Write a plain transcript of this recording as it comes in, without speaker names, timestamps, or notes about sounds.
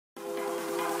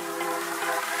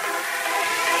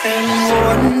Em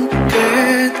muốn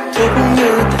kết thúc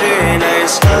như thế này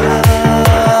sao?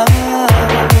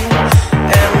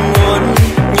 Em muốn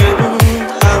những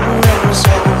tháng năm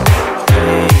sau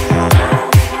về,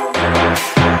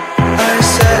 ai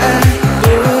sẽ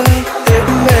bước tiếp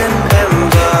bên em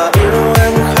và yêu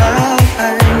em khác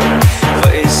anh.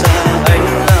 Vậy ra anh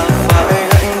là phải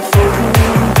hạnh phúc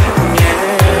nhé.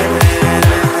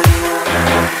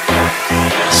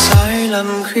 Sai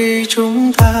lầm khi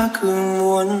chúng ta cứ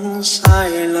muốn sai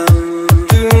lầm.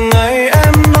 Từ ngày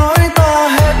em nói ta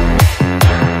hết,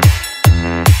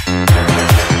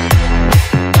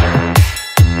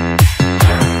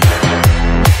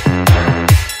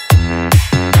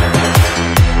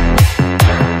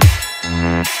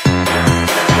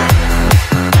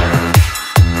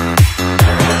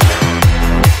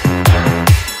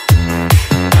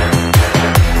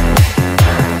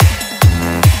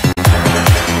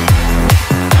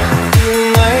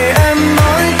 từ ngày em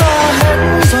nói ta hết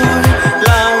rồi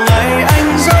là ngày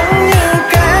anh giống như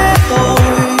kẻ tôi,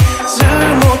 giữ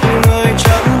một người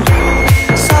chẳng được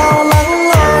sao lắng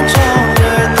lo cho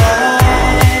người ta.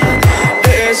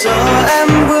 Để giờ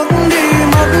em bước đi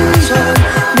mất rồi,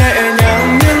 nhẹ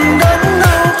nhàng nhưng đớn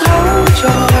đau thấu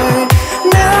trời.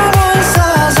 Nếu muốn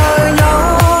xa rời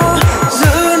nhau,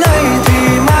 giữ này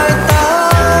thì mai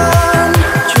tan.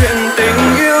 Chuyện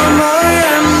tình yêu mới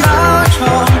em đã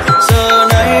chọn, giờ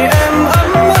này em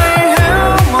ấm hay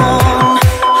héo mòn.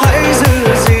 Hãy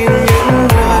giữ gìn những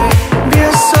người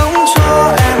biết sống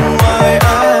cho em ngoài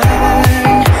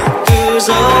anh. Từ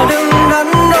giờ đừng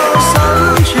đắn đo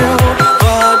sớm chiều,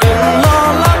 và đừng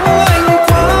lo lắng anh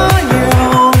quá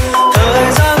nhiều.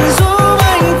 Thời gian giúp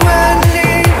anh quên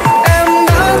đi em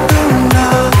đã từng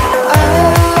là ai.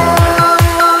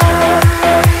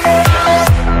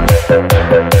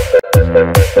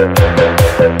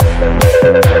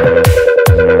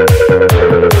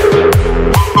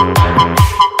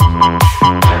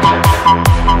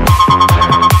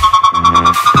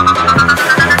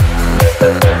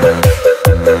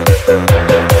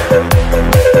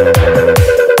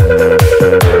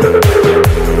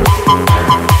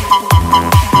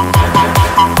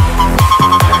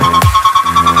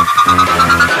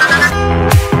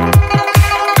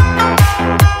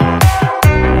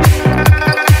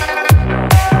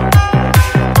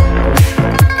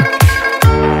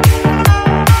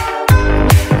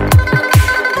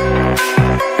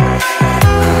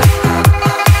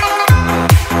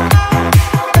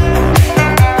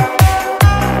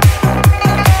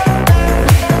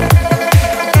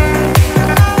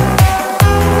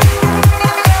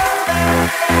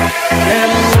 Em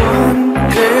muốn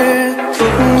kết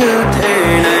thúc như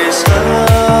thế này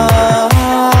sao?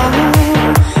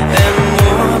 Em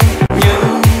muốn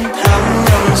những tháng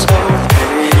năm sau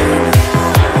về,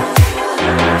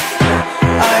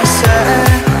 ai sẽ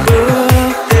bước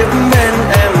tiếp bên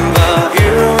em và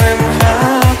yêu em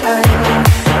khác anh.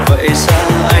 Vậy ra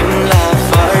anh là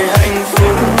phải hạnh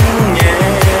phúc nhé.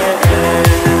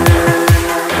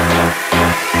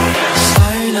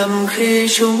 Sai lầm khi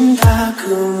chúng ta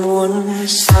cứ muốn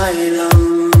sai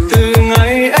lầm. Từ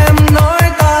ngày em nói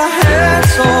ta hết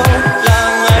rồi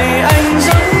là ngày anh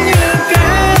giống như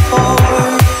kẻ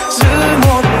tôi, giữ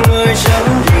một người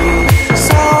chẳng vì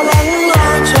sao lắng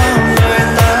lo cho người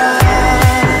ta.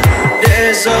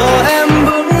 Để giờ em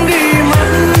bước đi mất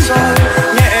rồi,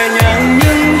 nhẹ nhàng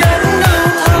nhưng đớn đau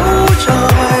thấu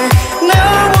trời.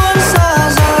 Nếu muốn xa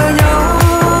rời nhau,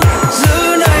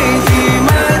 giữ này thì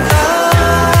mai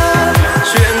tan.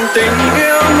 Chuyện tình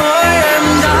yêu mới em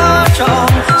đã chọn,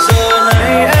 giờ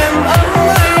này em ấm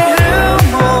hay héo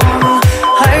mòn.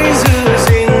 Hãy giữ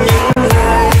gìn những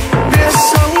người biết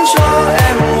sống cho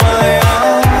em ngoài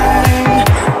anh.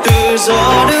 Từ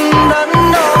giờ đừng đắn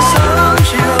đo sớm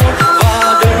chiều,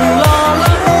 và đừng lo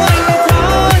lắng anh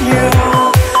quá nhiều.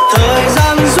 Thời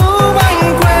gian giúp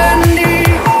anh quên đi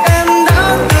em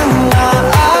đã từng là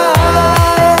ai.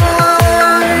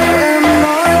 Em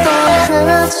nói ta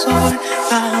hết rồi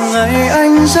là ngày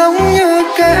anh giống như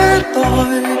kẻ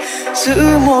tôi,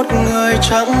 giữ một người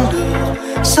chẳng được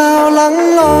sao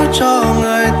lắng lo cho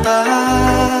người ta.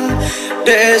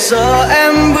 Để giờ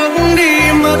em bước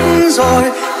đi mất rồi,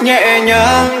 nhẹ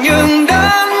nhàng nhưng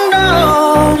đớn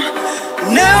đau.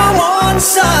 Nếu muốn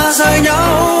xa rời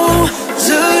nhau,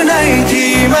 giữ này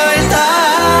thì mai tan.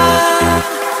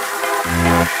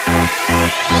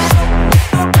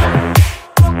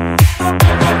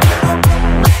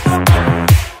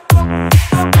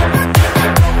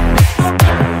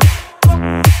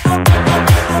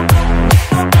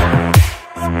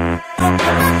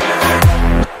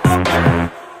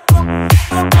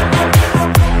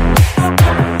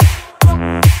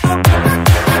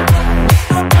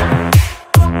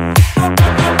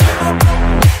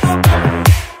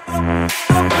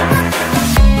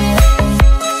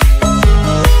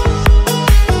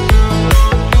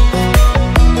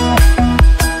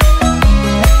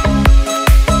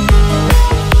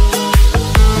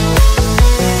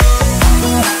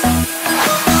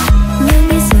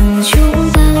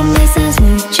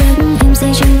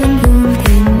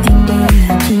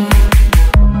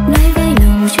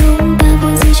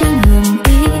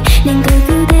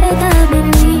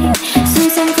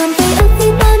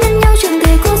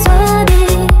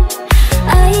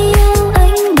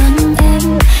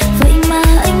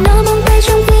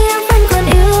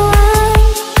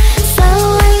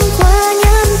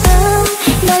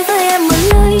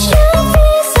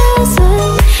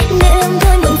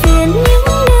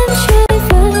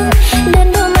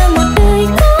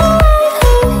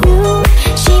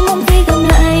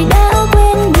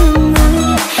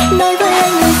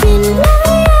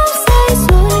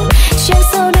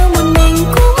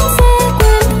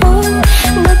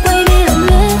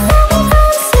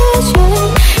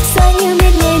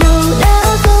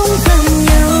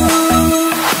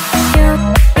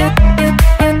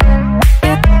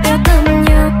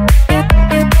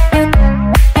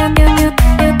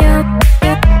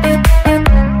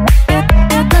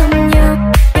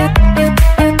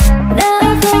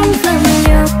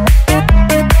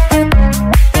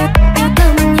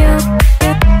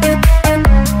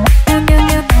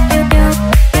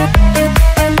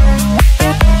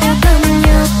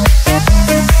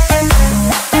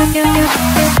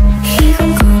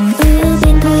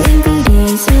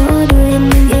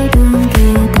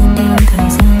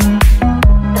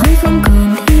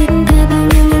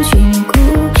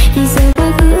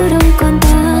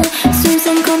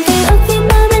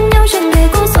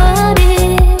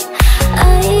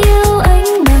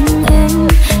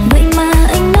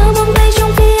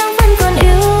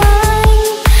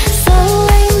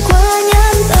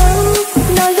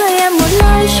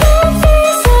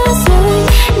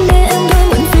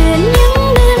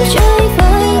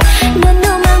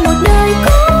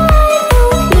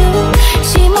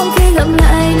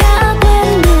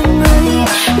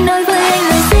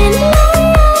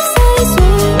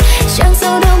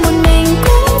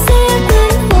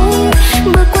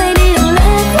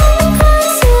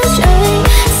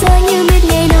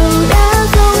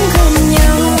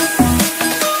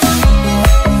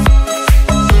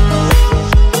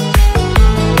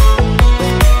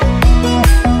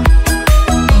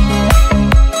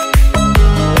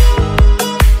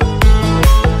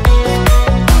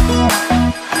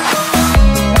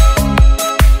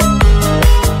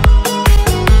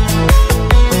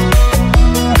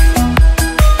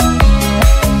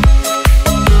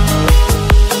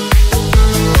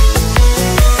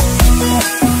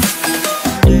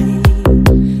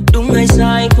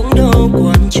 ai cũng đâu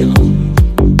quan trọng,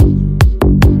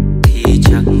 thì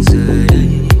chắc giờ đây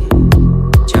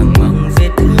chẳng mong vết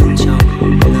thương trong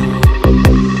lòng.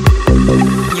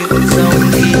 Những dòng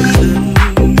tin nhắn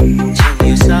chẳng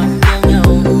hiểu sao kéo nhau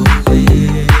buồn về,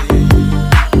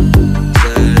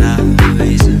 giờ là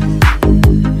người dừng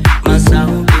mà sao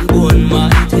cứ buồn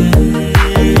mãi thế.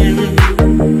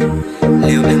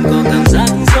 Liệu em có cảm giác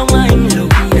giống anh lúc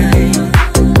này,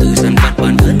 tự dằn vặt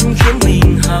bản thân khiến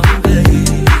mình hao gầy,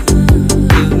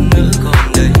 từ ngỡ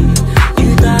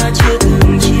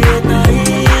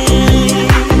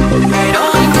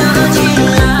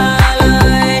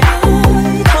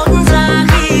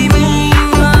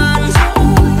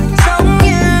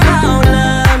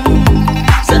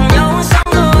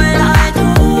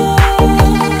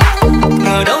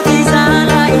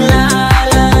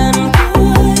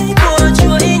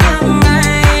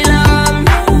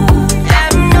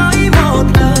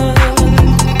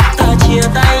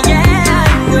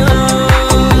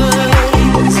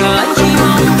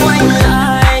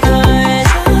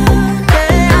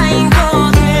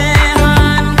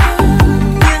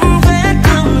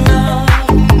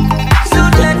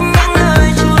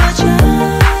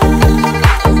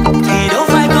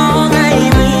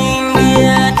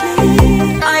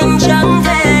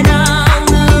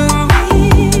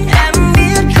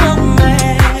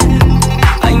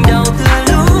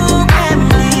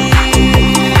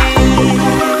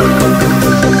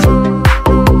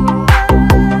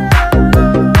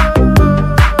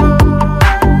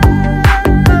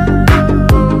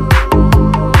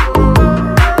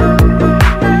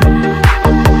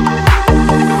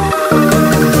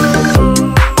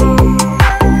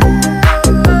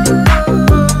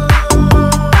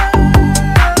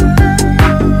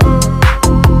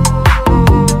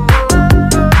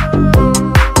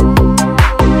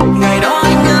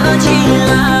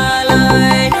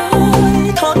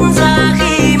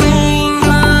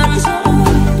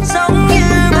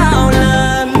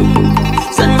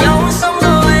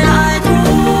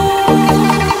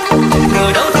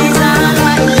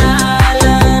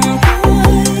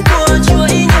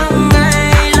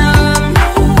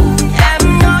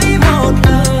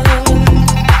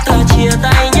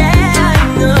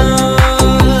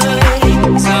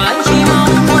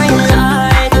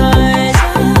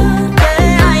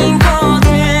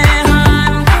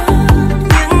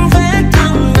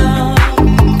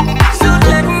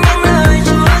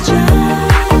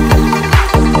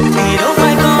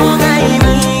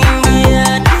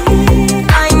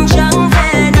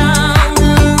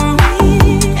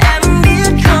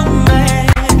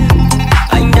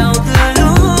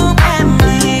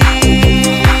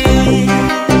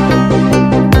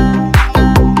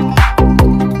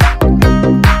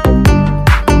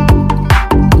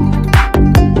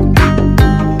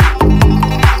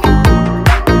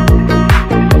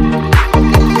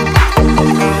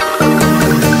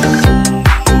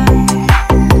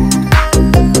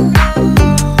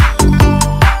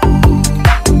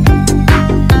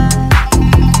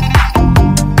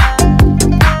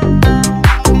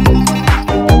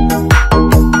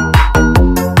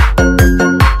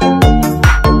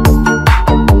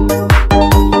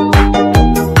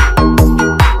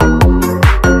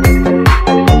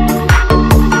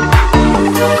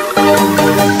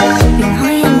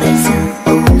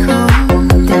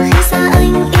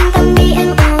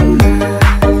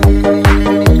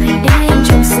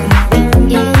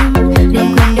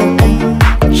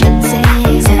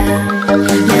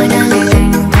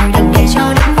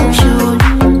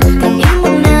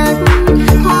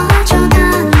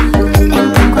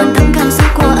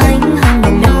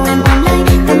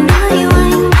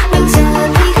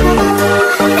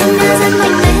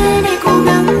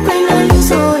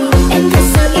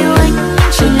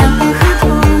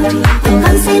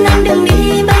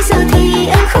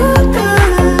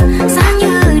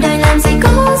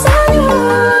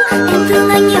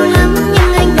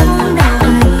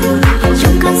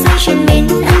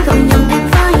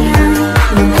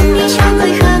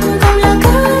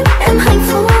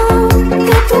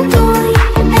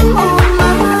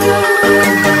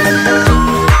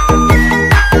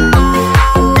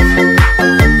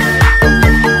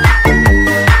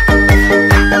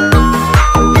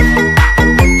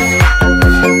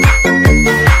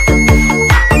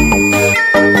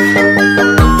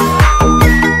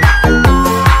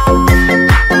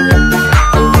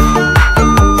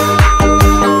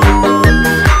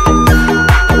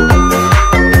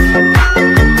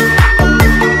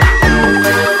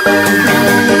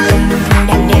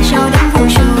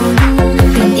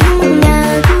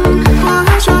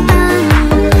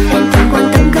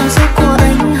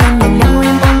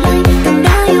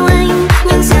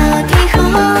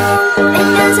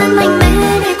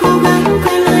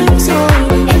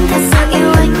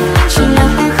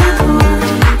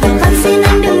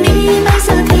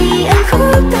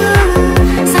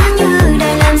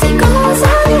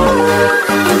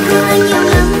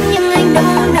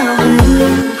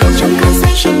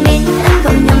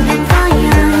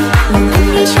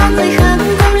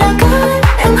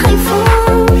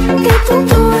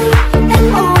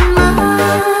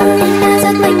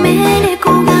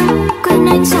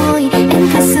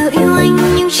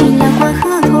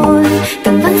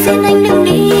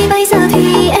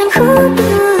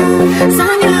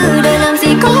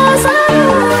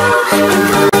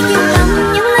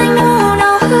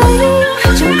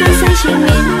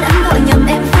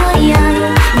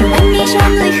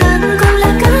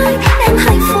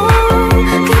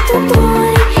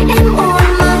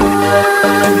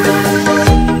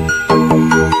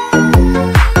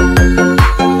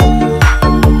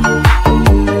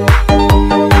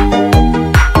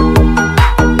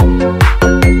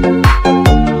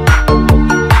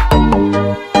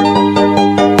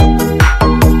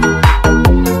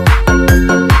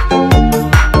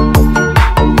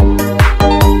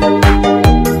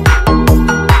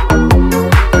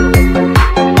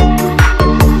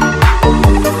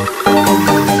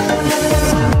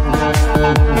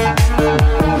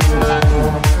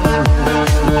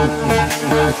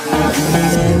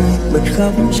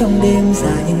khóc trong đêm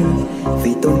dài,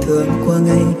 vì tổn thương của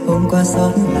ngày hôm qua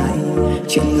xót lại.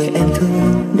 Chuyện người em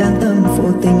thương đang tâm phụ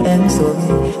tình em rồi,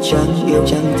 chẳng yêu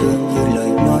chẳng thương như lời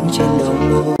nói trên đầu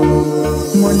môi.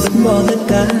 Muốn vứt bỏ tất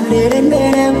cả để đến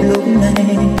bên em lúc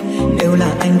này, nếu là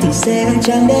anh thì sẽ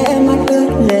chẳng để em mắt ướt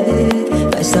lệ.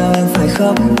 Tại sao em phải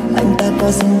khóc, anh ta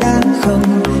có xứng đáng không?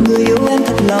 Người yêu em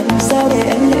thật lòng, sao để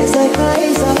em lệ rơi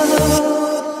hãi giờ?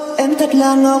 Em thật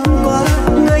là ngốc quá,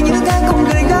 người như thế không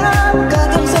gửi gắm cả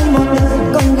tháng sống một đời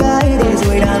con gái để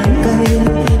rồi đàn cây.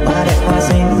 Hoa đẹp hoa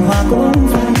xinh hoa cũng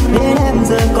phai, đến em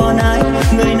giờ còn ai?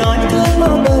 Người nói thương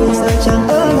một đời giờ chẳng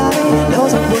ở lại. Đâu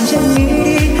giọt buồn trên mi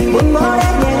đi, buồn bỏ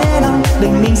đến nhẹ lòng.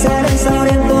 Bình minh sẽ đến sau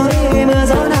đêm tối, mưa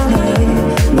gió nào này.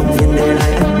 Động viên để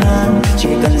lại anh an, chỉ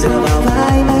cần dựa vào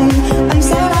vai anh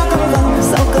sẽ đã có lòng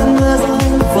sau cơn mưa gió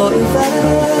vội vã.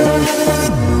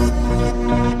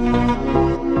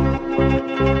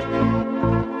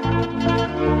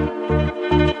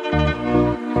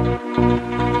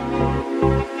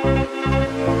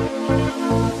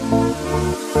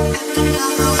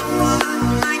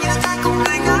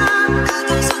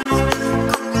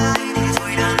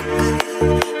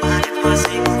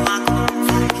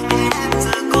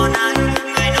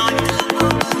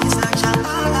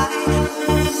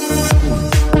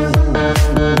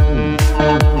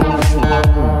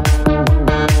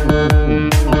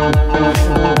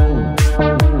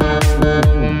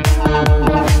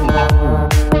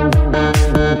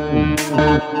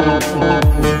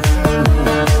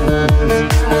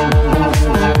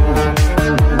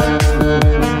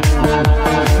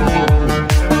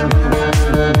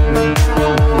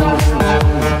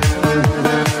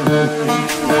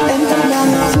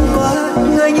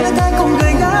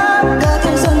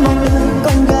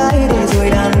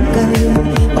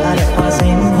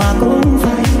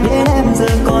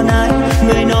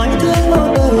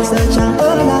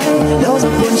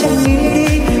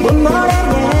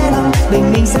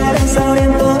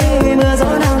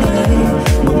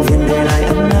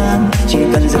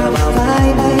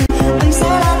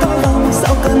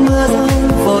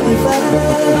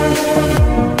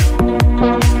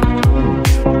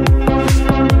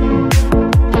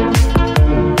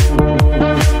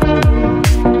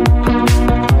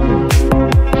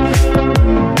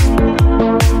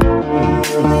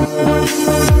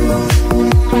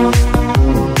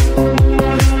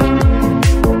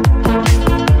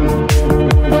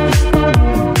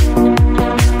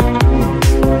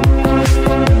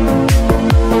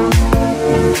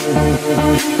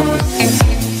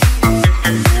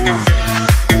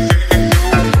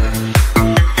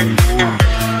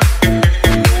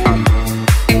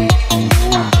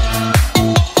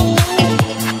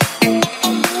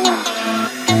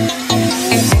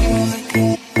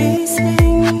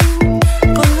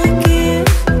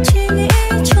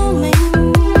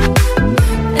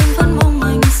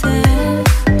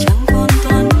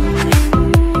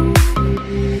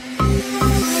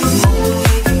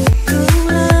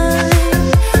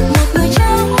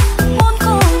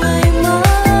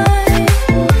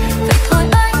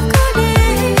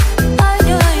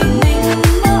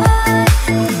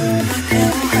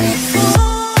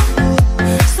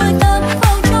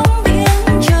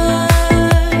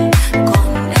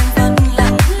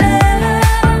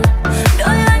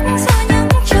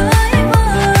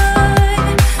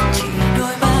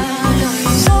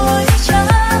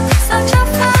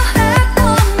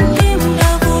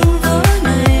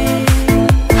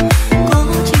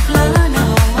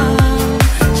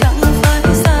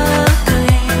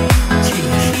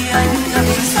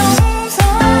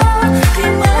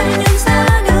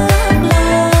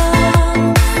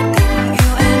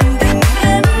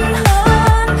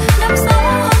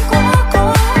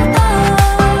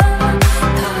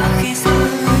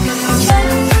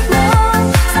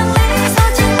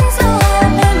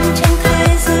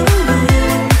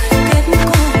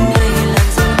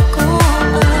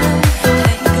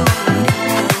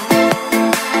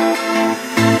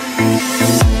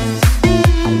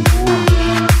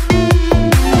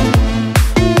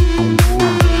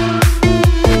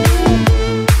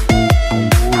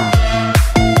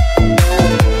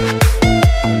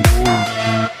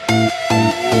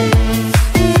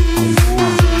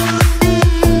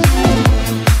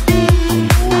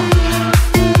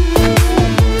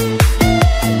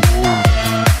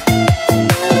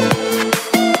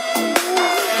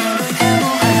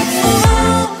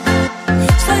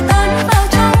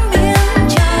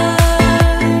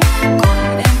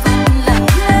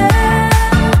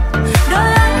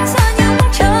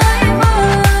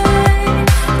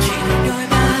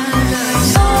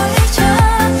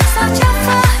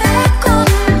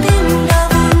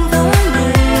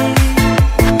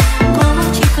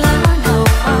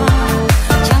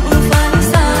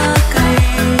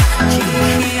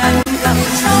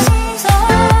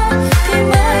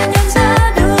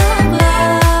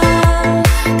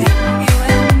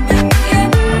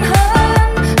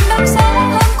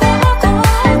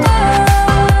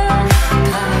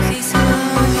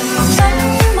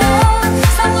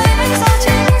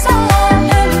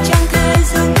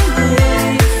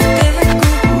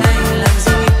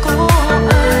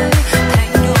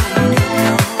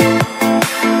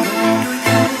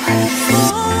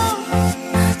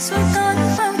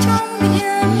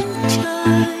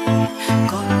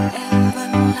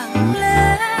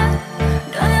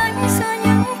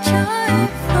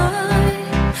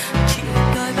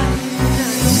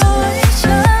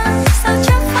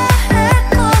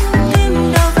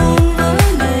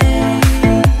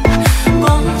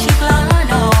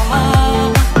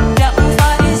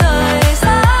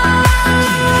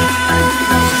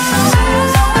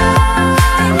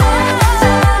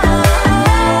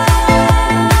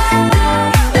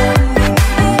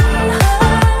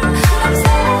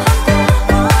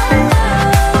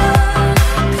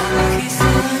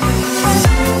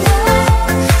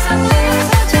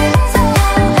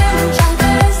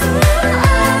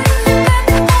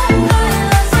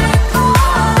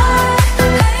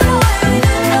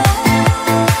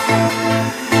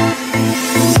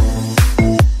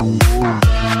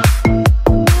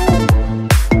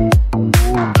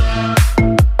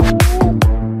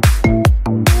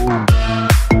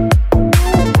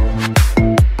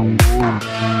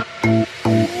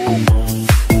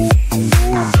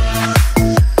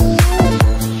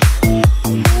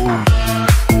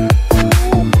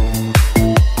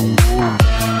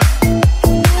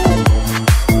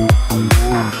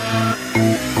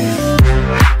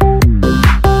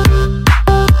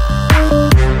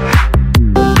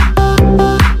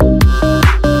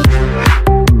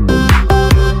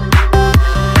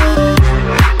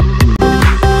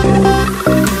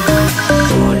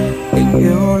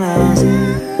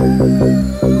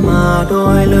 mà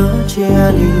đôi lứa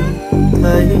chia ly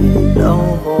thấy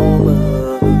đau vô bờ,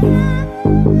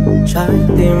 trái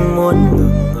tim muốn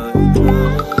ngừng ngời thở.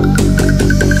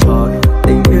 Hỏi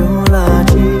tình yêu là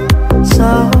chi,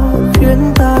 sao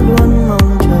khiến ta luôn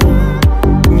mong chờ,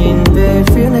 nhìn về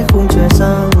phía nơi khung trời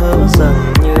xa ngỡ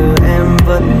rằng như em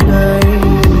vẫn đây.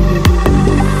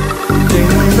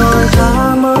 Tình đôi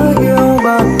ta mới yêu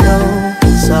ban đầu,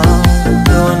 sao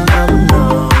luôn ấm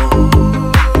nồng,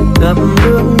 gặp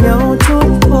được nhau chút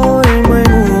thôi mây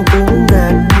mù cũng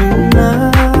đẹp như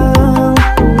nắng,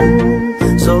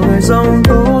 rồi giông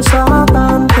tố xóa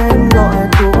tan tên gọi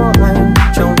của anh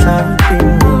trong trái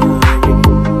tim người.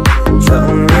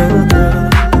 Chẳng như thương,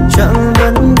 chẳng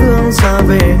vẫn vương xa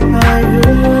về hai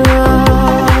hướng.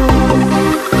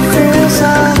 Phía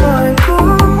xa vời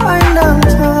có anh đang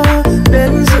chờ,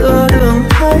 đến giữa đường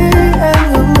thấy em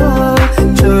hững hờ.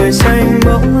 Trời xanh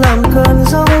bỗng làm cơn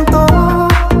giông tố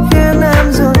khiến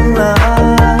em dừng lại.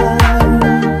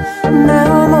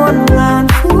 Nếu một ngàn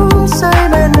phút giây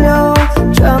bên nhau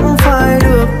chẳng phải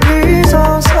được lý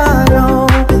do xa nhau,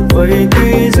 vậy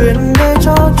tùy duyên để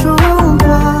cho chúng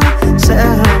ta sẽ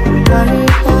hợp hay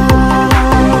ta.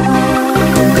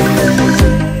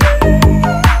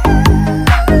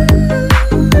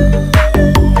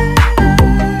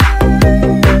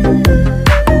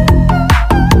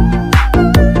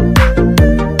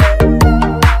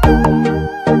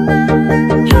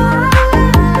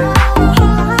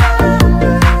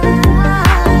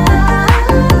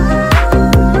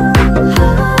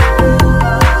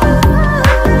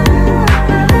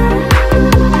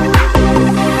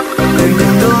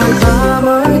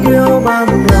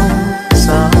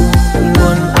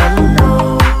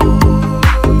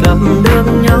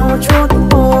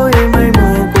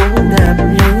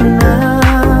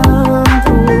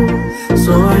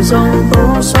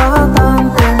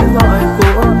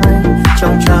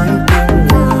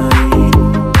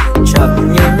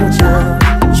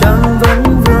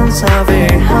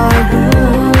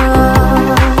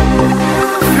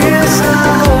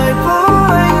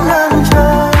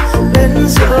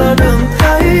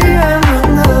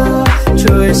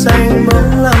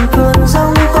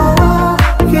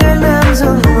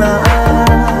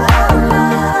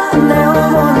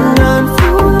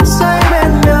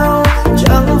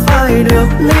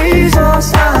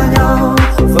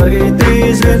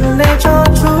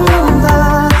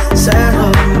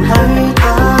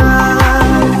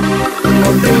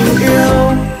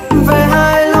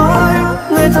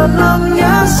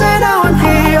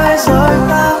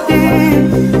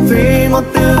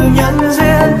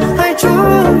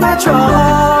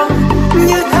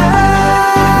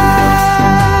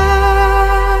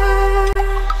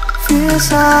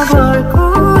 Xa vời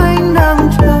có anh đang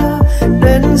chờ,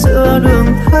 đến giữa đường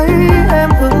thấy em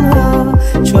hững hờ.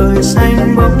 Trời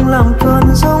xanh bỗng làm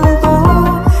cơn giông tố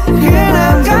khiến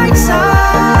em cách xa.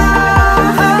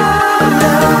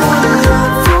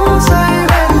 Phút giây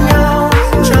bên nhau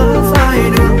chẳng phải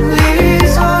được lý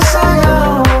do xa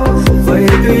nhau, vậy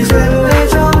tùy duyên để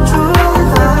cho chúng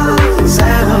ta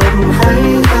sẽ hợp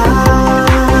hay ta.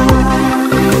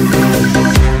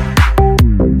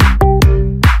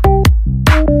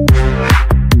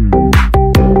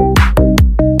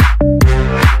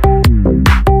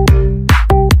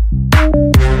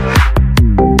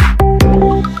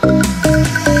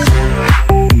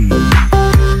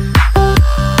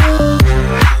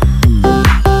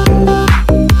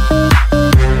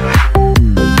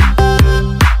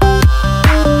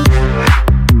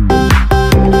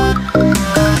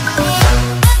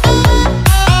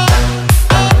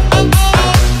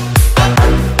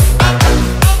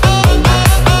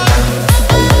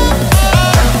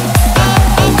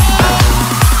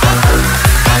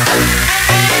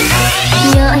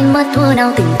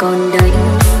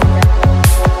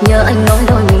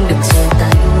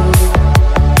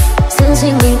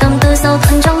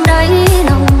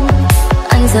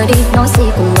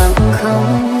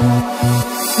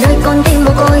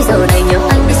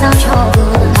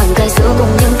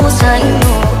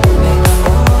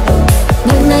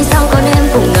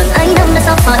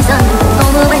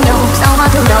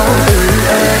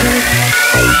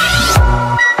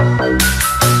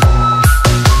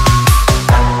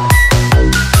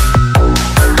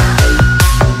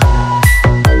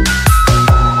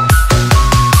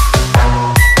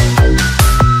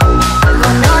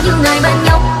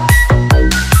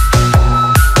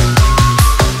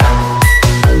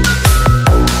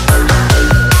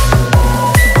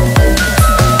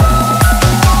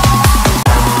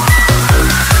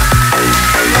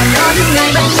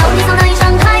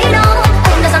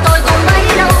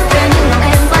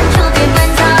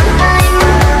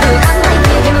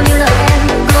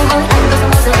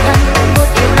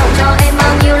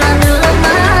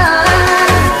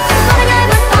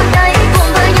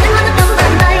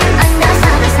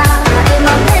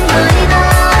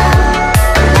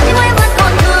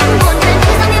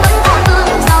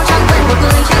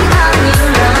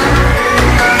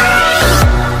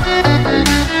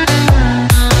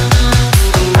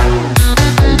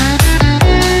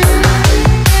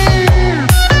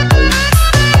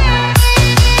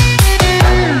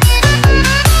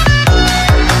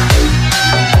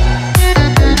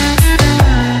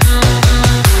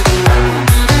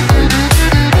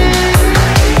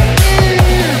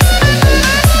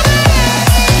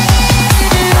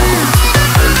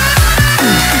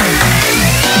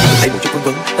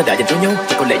 vấn ta đã dành cho nhau,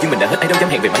 và có lẽ duyên mình đã hết, ai đâu dám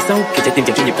hẹn về mãi sau. Khi trái tim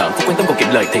dành cho nhịp thở, phút quan tâm còn kiệm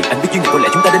lời, thì anh biết duyên này có lẽ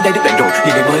chúng ta đến đây đứt đoạn rồi.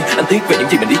 Nhưng em ơi, anh tiếc về những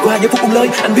gì mình đi qua, nhớ phút buông lơi.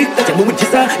 Anh biết ta chẳng muốn mình chia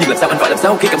xa, nhưng làm sao anh phải làm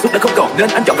sao khi cảm xúc đã không còn, nên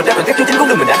anh chọn vạch ra khoảng cách cho chính con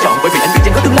đường mình đã chọn. Bởi vì anh biết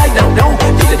chẳng có tương lai nào đâu,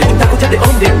 chỉ là điều chúng ta cố chấp để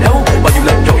ôm niềm đau. Bao nhiêu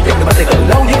lần rồi dòng nước mắt sẽ ở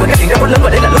lâu, nhưng khoảng cách hiện ra quá lớn và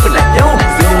đây là lúc mình lạc nhau.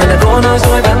 Dường là có nói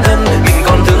dối bản thân, mình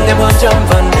còn thương em hơn trăm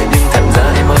phần, nhưng thật ra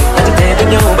em ơi, ta chẳng thể bên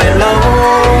nhau bền lâu.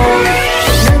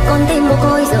 Nơi con tim mồ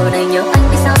côi giờ này nhớ anh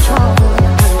vì sao cho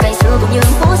hàng ngày xưa cũng như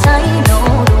phố say nô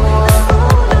đùa.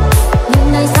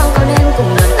 Nhưng ngày sau có đêm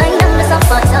cùng lần ánh nắng đã sắp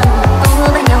phai dần, câu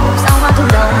hứa bên nhau sao hoa thu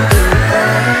đầu tình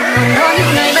ơi. Còn đó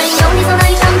những ngày bên nhau đi sau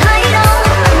đây chẳng thấy đâu,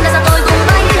 anh đã xa tôi cùng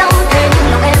bay đi đâu, thế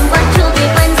nhưng lòng em vẫn chưa kịp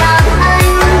quên ra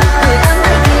anh. Người em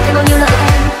đây thì thêm bao nhiêu lời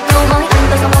em, câu hỏi anh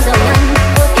tôi không bao giờ nhanh,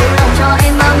 tôi yêu lòng cho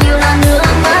em bao nhiêu là nước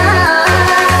mắt.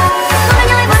 Tôi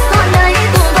nhớ vẫn còn đây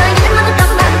cùng với những mắt đắm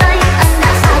bàn tay, anh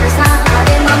đã xa rồi xa và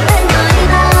đêm ấm bên người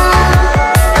ta.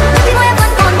 Khi em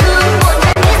vẫn còn thương buồn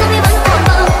em nghĩ giống như vẫn còn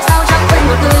mơ, sao chẳng quên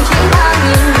một người chỉ ta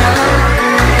những lời.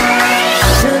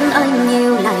 Thương anh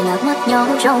yêu lại lạc mất nhau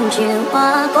trong chiều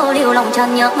qua, cô liều lòng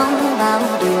tràn nhớ bao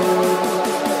điều.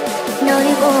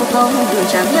 Nơi cô không được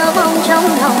chẳng nhớ bóng trong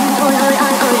lòng, thôi ơi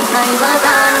ai ơi ngày vỡ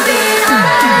tan vì ai.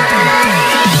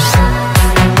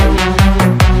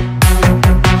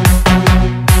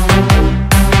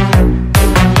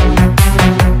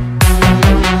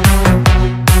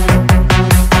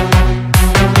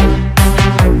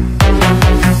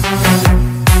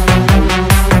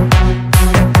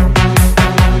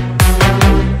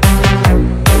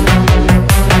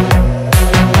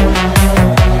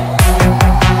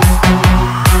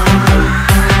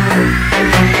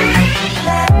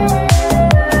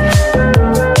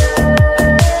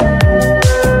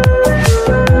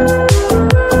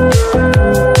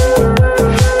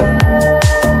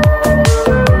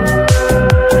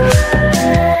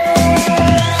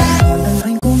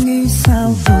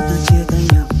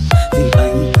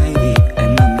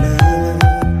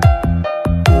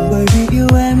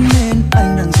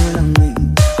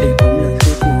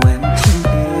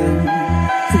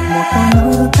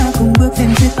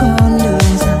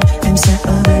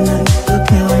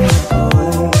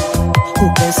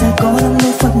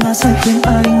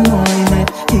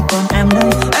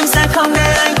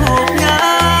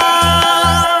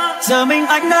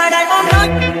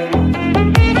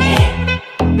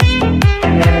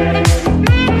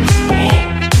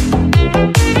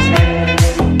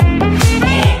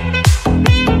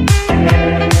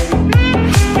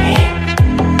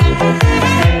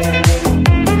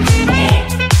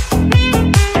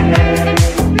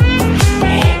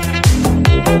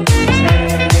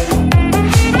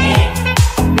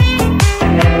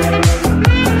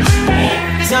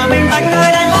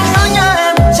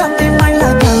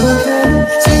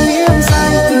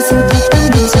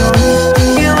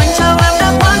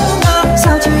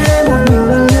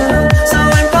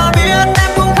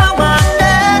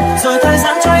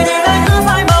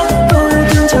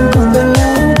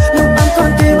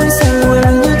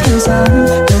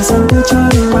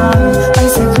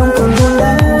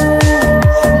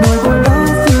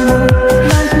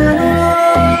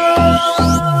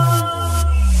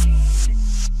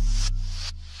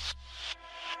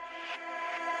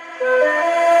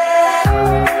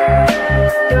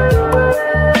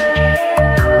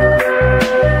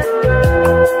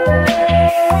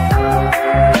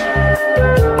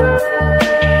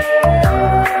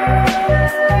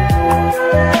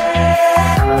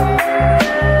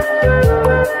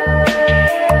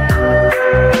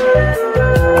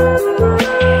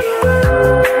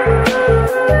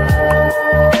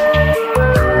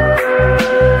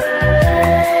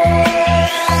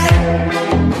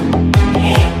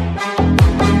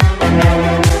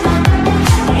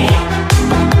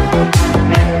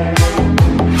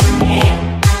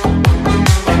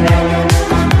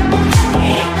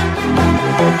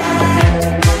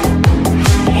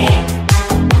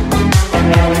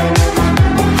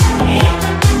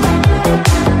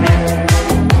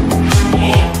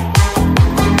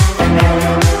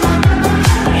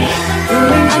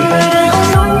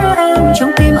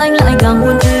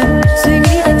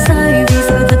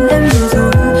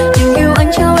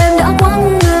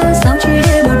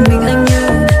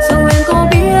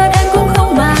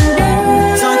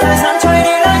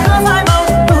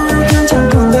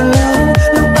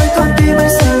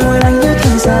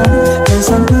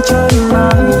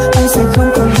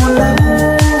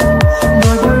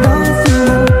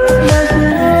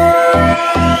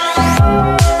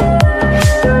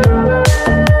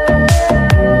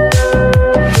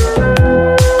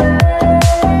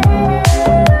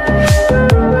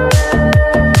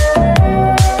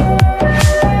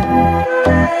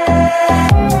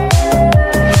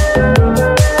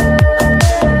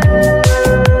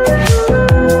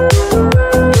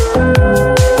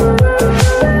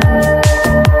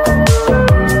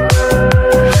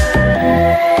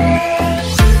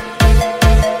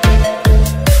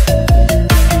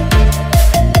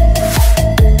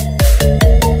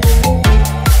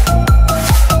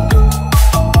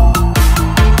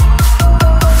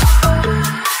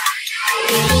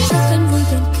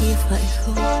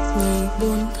 không ngày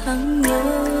buồn tháng nhớ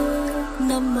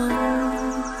năm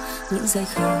mong, những dài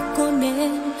khờ có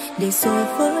nên để rồi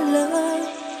vỡ lỡ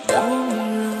đau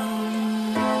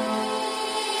lòng.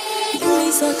 Những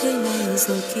lý do thế này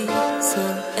rồi kia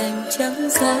giờ em chẳng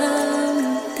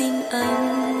dám tin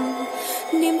anh.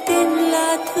 Niềm tin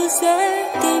là thứ dễ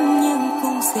tin nhưng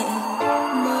cũng dễ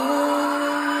mơ.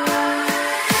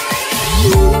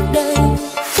 Nhưng lúc đây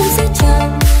không dễ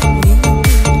dàng, nhưng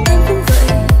em cũng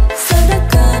vậy. Sao đã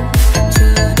cạn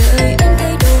chờ đợi anh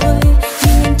thay đổi,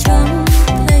 nhưng anh chẳng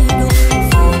thay đổi vì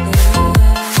em.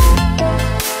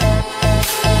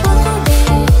 Có để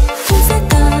không dễ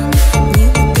tan,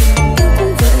 nhưng tình yêu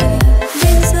cũng vậy.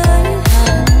 Bên giới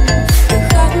hạn từ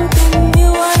khác tình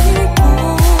yêu ấy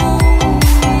cũng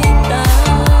ta.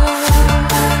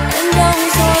 Em đau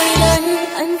rồi đây,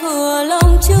 anh vừa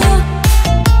lòng chưa?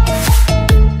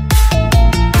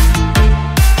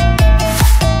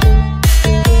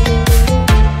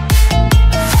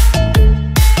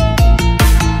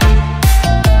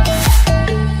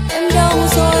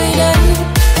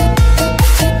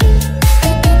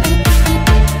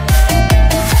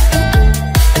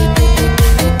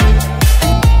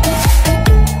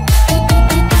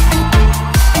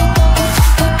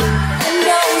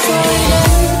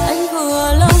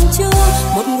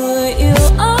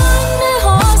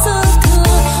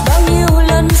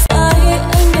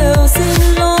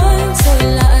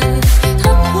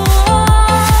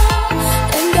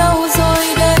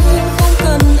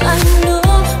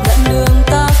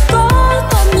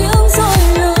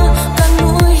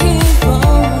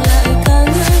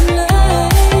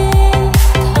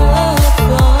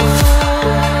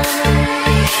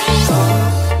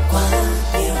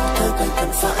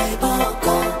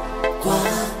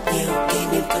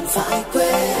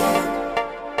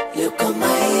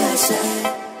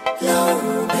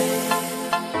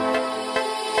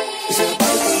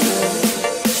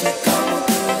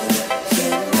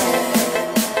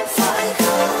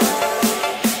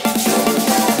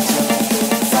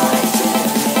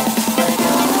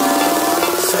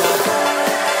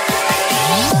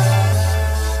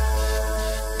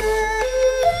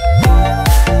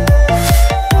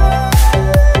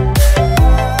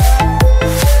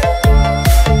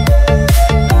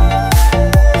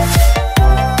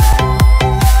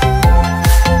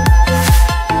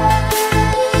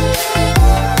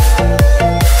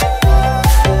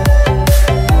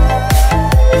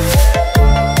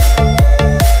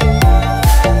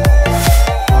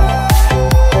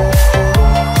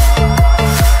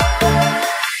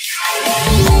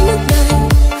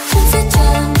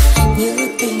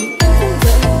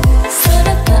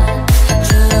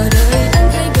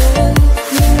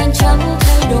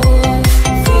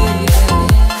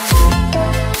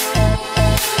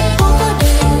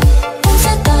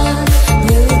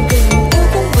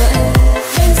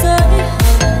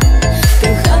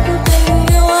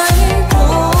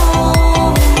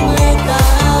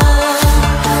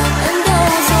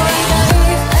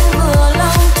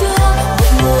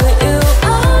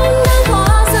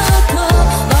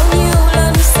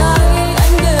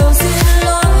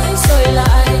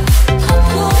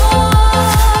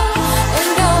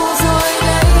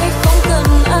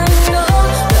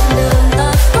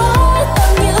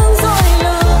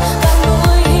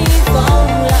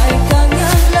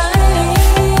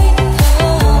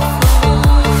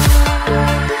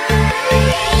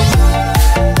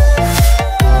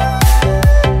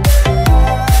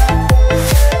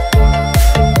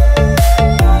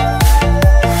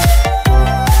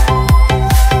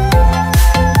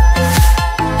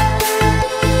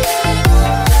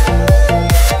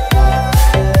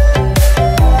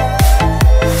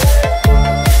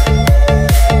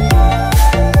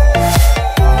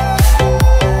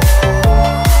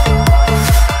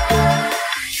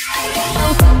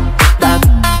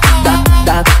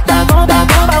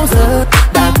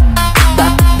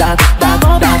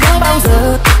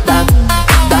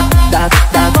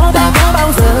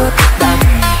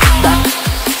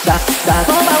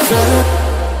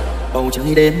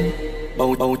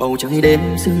 Bầu trời đêm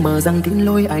sương mờ răng kín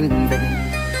lối anh về.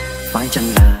 Phải chăng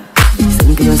là vì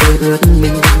sương kia rơi ướt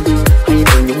mình, hay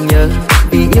bởi nhung nhớ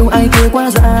vì yêu ai kia quá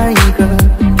dại khờ.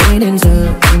 Thế nên giờ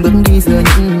anh bước đi giữa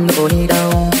những nỗi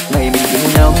đau. Ngày mình yêu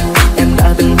nhau em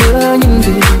đã từng hứa những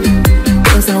gì,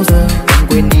 cỡ sao giờ em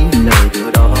quên đi lời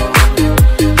hứa đó.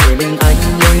 Để mình anh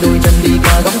lôi đôi chân đi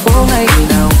qua góc phố ngày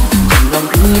nào, trong lòng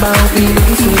cứ bao khi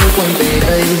những xưa quay về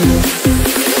đây.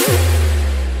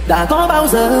 Đã có bao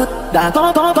giờ,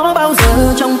 có bao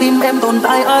giờ trong tim em tồn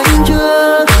tại anh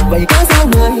chưa? Vậy cớ sao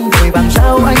người vội vàng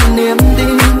sao anh niềm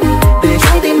tin, để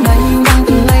trái tim này đang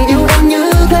từng ngày yêu em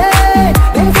như thế.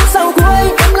 Đến phút sau cuối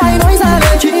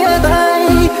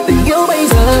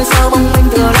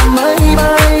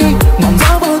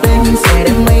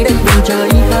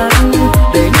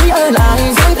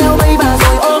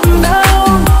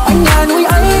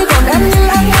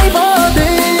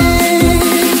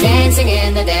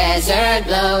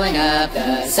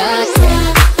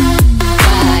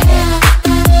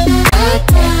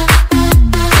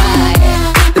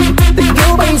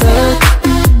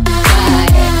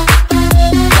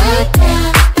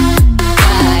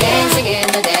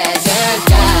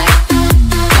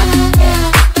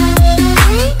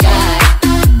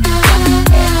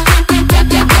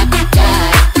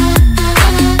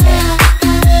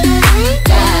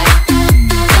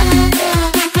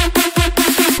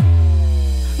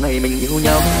yêu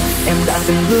nhau. Em đã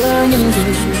từng hứa những gì,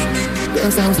 cỡ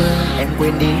sao giờ em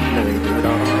quên đi lời hứa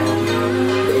đó.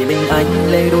 Để mình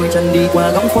anh lê đôi chân đi qua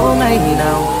góc phố ngày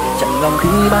nào, chẳng lòng khi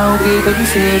bao ký ức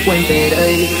xưa quay về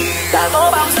đây. Đã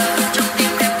có bao giờ trong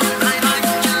tim em tồn tại anh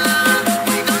chưa?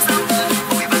 Vì cớ sao giờ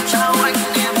vội vàng trao anh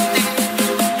niềm tin,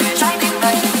 để trái tim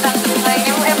này đang từng ngày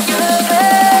yêu em như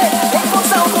thế. Đến phút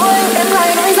sau cuối em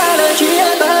lại nói ra lời chia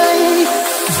tay.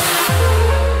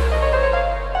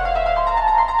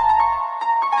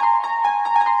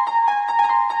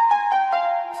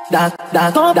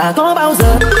 Đã có bao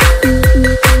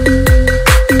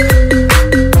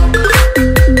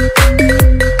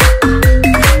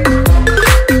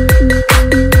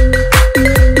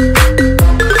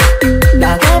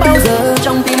giờ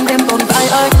trong tim em tồn tại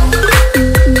anh.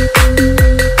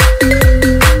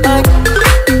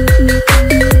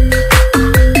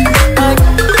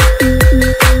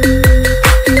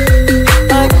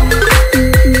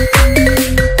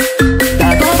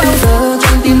 Đã có bao giờ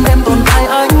trong tim em tồn tại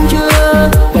anh chưa?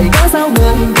 Vậy cớ sao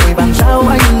người vội vàng trao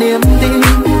anh niềm tin,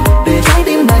 để trái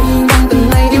tim này đang từng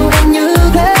ngày yêu em như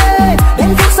thế.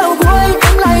 Đến phút sau cuối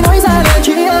em lại nói ra lời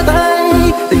chia tay.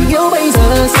 Tình yêu bây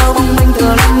giờ sao bóng anh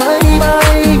thừa làm mây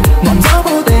bay, ngọn gió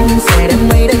vô tình sẽ đem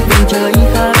mây đến vùng trời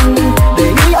khác, để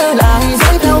nghĩ ở lại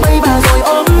dõi theo mây và rồi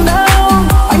ôm đau.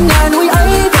 Anh là núi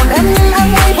ấy còn em như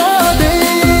anh ấy vô tình.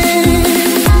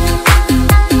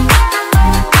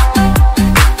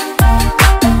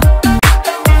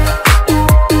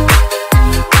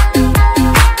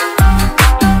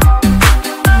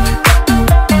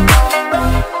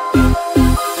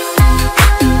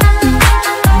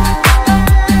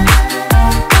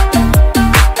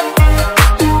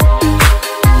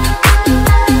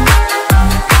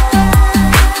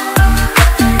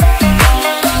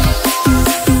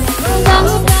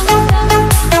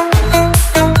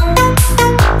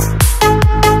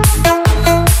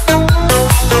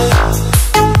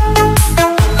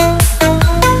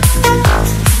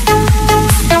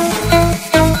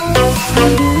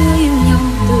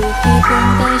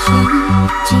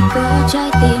 Chỉ có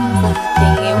trái tim và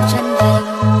tình yêu chân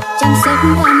thành, chẳng sức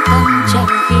quan tâm chẳng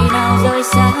khi nào rời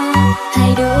xa.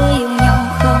 Hai đứa yêu nhau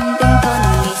không tính toán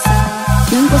vì sao,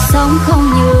 nhưng cuộc sống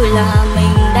không như là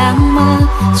mình đang mơ.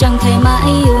 Chẳng thể mãi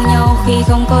yêu nhau khi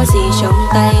không có gì trong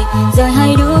tay. Giờ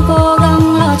hai đứa cố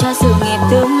gắng lo cho sự nghiệp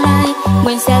tương lai,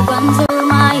 mình sẽ vẫn giữ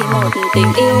mãi một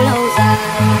tình yêu lâu dài.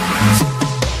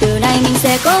 Từ nay mình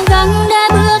sẽ cố gắng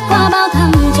để bước qua bao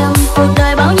thăng trầm, cuộc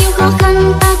đời bao nhiêu khó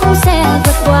khăn ta cũng sẽ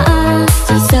vượt qua.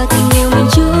 Chỉ sợ tình yêu mình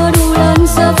chưa đủ lớn,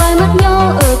 sợ phải mất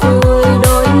nhau ở tuổi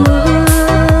đôi mươi.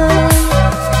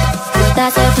 Rồi ta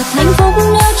sẽ thật hạnh phúc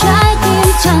nếu trái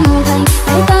tim chân thành,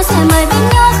 hay ta sẽ mãi bên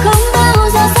nhau không bao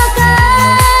giờ xa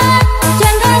cách.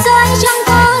 Trên thế giới chẳng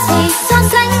có gì so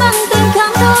sánh bằng tình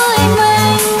cảm đôi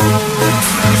mình.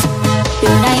 Từ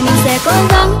nay mình sẽ cố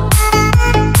gắng.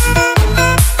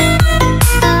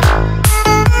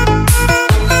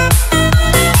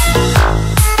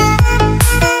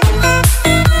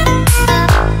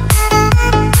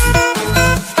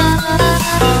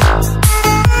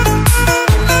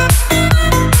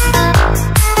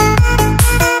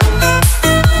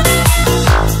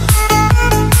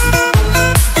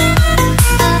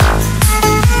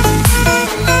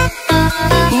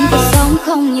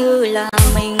 Không như là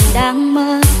mình đang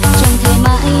mơ, chẳng thể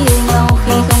mãi yêu nhau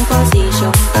khi không có gì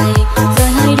trong tay. Rồi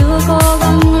hai đứa cố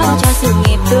gắng lo cho sự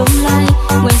nghiệp tương lai,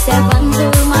 mình sẽ vẫn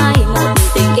giữ mãi một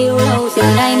tình yêu lâu dài.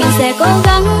 Từ nay mình sẽ cố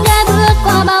gắng để bước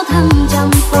qua bao thăng trầm,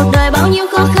 cuộc đời bao nhiêu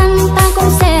khó khăn ta cũng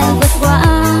sẽ vượt qua.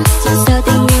 Chỉ sợ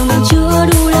tình yêu mình chưa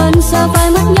đủ lớn, sợ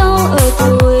phải mất nhau ở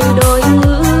tuổi đôi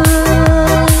mươi.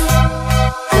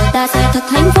 Rồi ta sẽ thật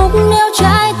hạnh phúc nếu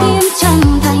trái tim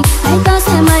chân thành, hay ta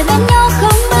sẽ mãi bên nhau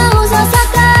không bao giờ xa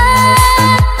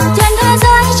cách. Trên thế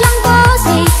giới chẳng có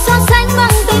gì so sánh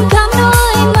bằng tình cảm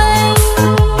đôi mình.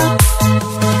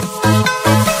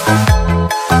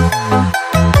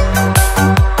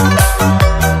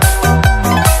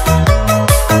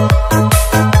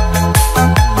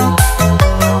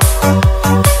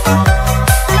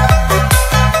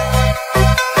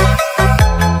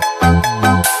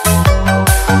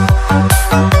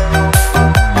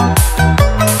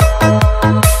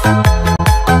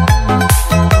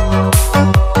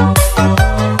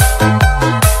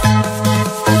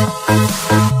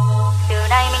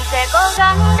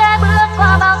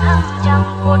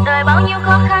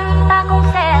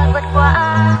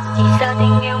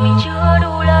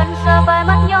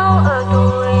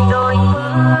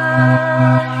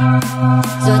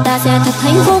 Sẽ thật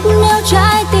hạnh phúc nếu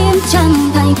trái tim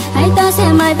chân thành, hay ta sẽ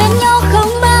mãi bên nhau không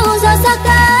bao giờ xa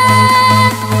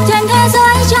cách. Trên thế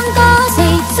giới chẳng có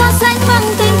gì so sánh.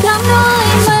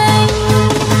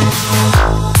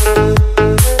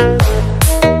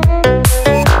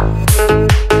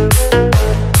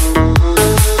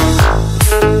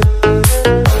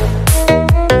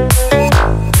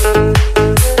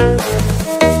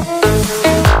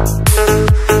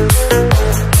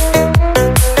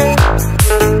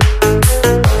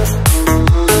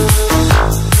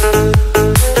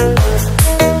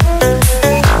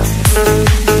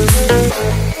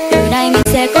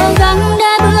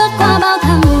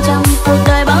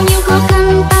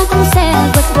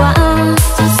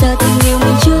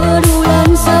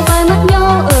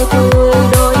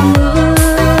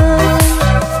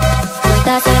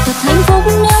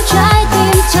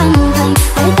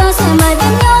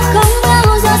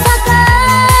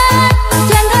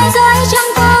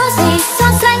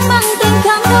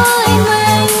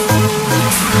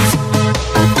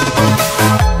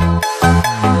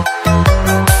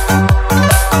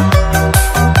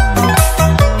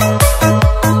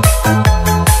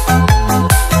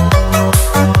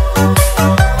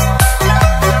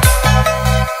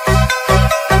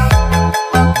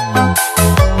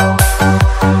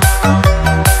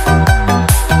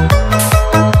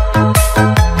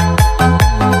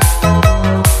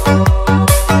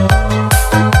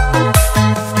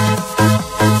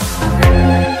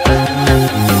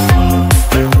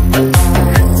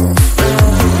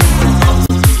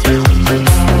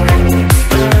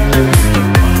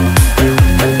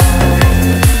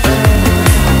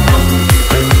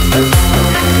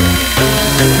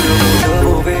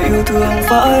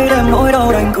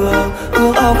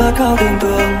 ao khát khao tin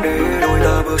tưởng để đôi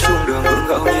ta bước xuống đường gượng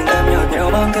gạo nhìn em nhạt nhẽo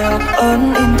mang theo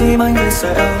ấn in tim anh viết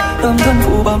xẹo tâm thân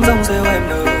phụ bám dòng rêu em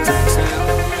nở rạng rêu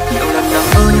nhiều lần nằm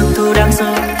mơ những thứ đáng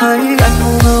sợ thấy anh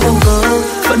ngu ngơ vô cớ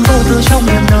vẫn vô tư trong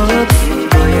niềm nở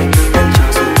người anh đừng em chờ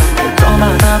rồi rõ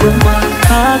mà ta bước qua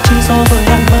khác chỉ so với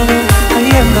anh mơ thấy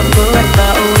em gặp gỡ anh ta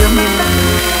âu yếm mình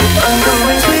anh tự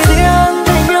mình suy diễn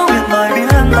tình yêu miệt mài biến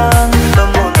tan tâm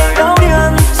hồn lại đau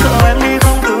điên sợ em đi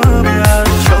không từ biệt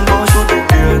chẳng có chút tình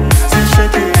tiền giết chết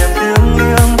thì em tiếng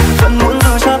nghiêng vẫn muốn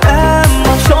giữ chặt em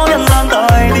một chỗ nhân gian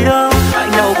tại tiếng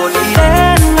anh đâu còn nghĩ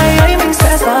đến ngày ấy mình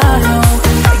sẽ xa nhau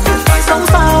anh biết phải sống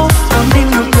sao tâm tin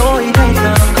ngược lối thay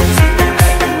rằng không gì em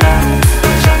hay đừng làm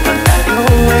chẳng cần ai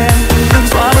yêu em đừng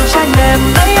xóa bức tranh em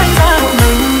lấy anh ra một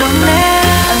mình đứng nén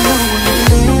anh đâu còn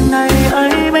nghĩ đến ngày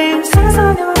ấy mình sẽ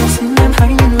xa nhau xin em hãy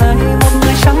nhìn lại một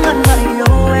người chẳng ngần ngại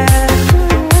yêu em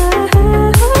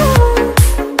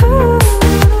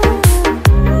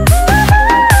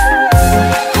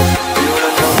nhiều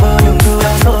lần nằm mơ những thứ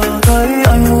đáng sợ thấy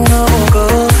anh ngu ngơ vô cớ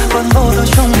vẫn vô tư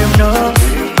trong niềm nở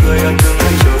người anh từng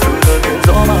hay chờ sự gần hiện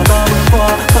rõ mà ta bước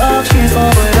qua khác chỉ so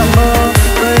với nằm mơ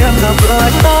thấy em gặp gỡ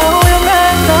anh ta yêu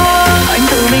em thôi anh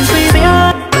tự mình suy diễn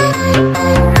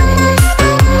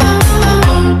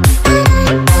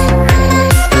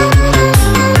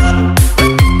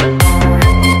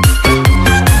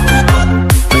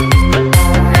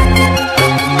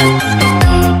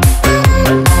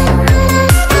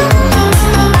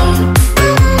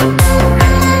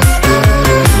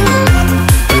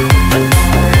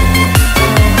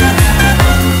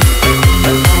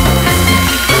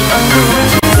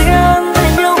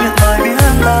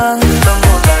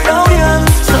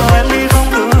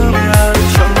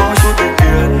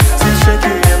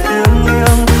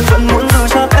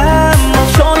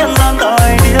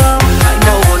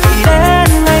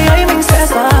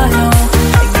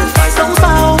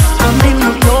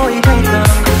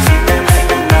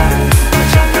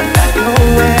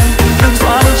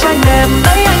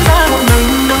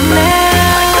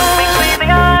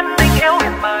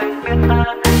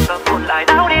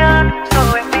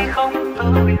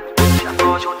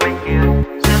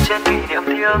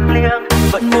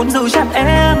vẫn muốn giữ chặt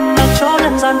em mặc cho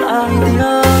nhân gian ai tiếng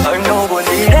anh đâu buồn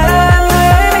đi đến ngày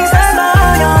ấy mình sẽ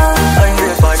xa nhau anh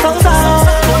biết phải sống sao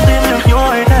con tim được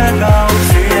nhói thét gào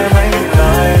xin em hãy nhìn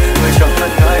lại người chẳng cần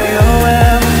ai yêu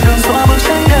em đừng xóa bức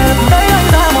tranh đẹp lấy anh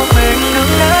ra một mình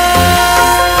đứng đây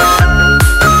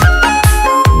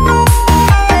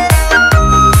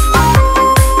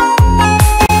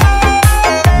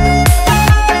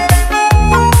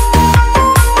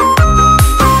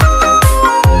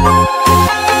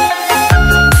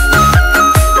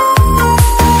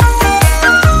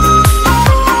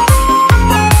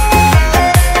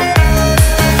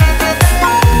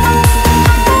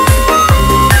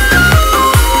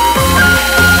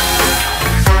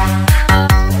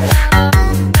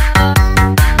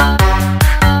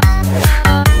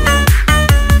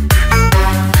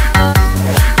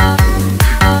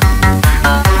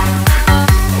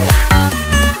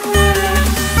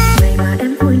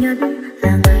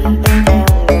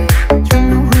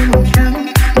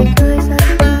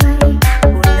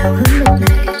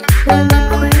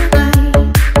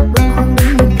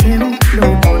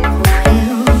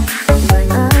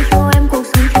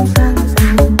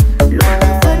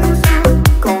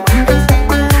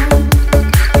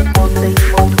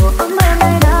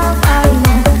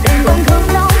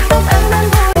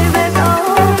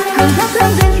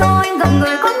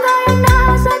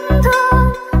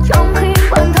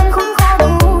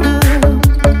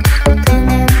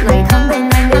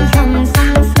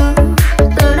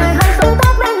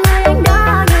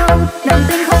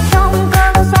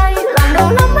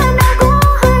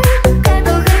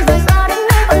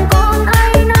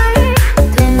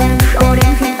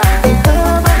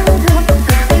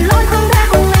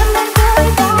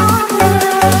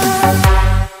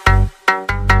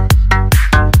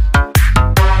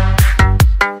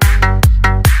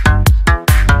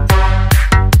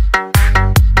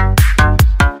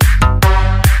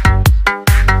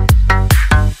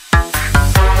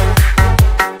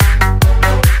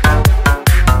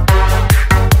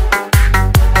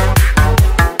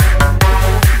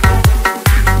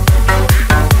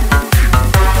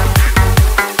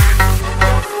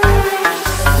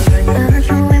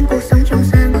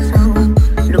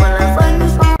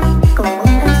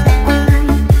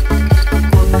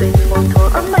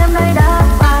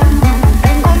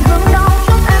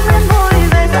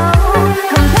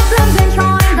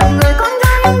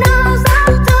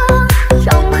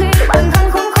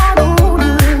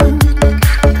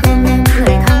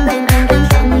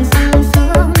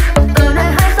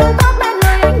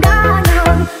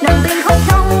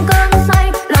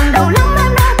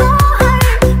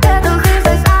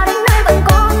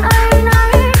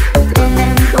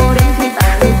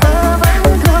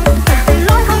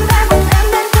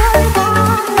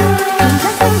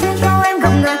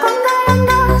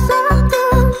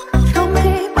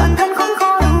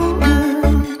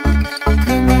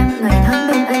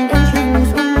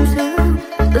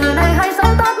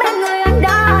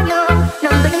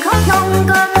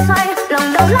say,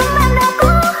 lòng đau lắm em đã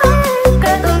có hay.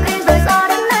 Kể từ khi rời xa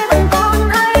đến nay vẫn còn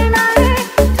hay nay,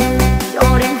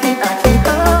 cho đến khi ta chỉ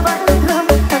thơ vẫn thương.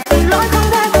 Thật xin lỗi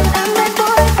không thể cùng em đến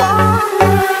với con.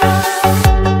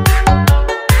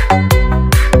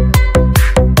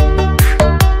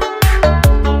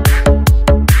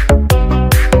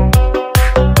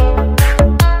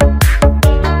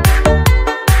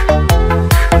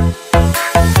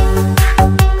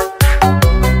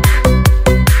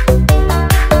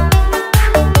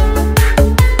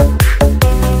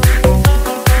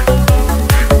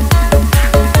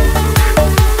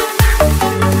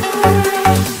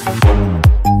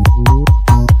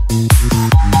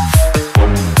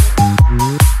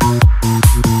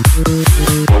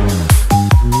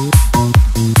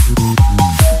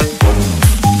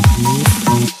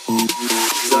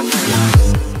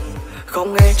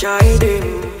 Không nghe trái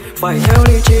tim phải theo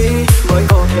lý trí mới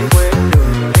có thể quên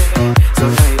được. Giờ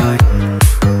này anh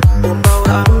ôm bao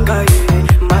tháng cay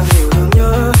mang nhiều thương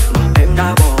nhớ mà em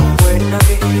đã bỏ quên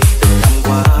đây. Từng năm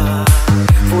qua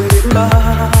vui biết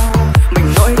bao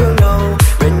mình nói thương nhau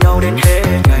bên nhau đến hết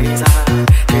ngày ra.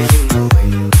 Thế nhưng rồi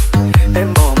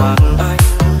em bỏ mặc anh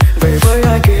về với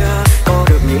ai kia có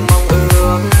được những mong ước.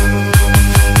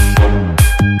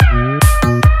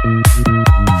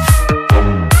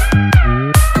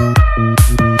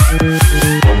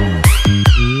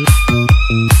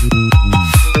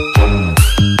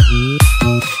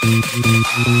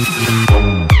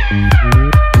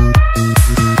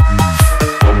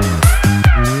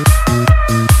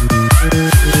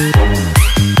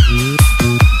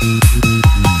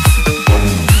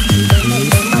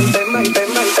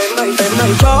 Em này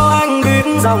cho anh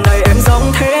biết dạo này em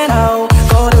sống thế nào,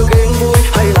 có được yên vui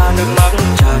hay là nước mắt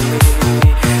tràn mi.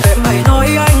 Em hãy nói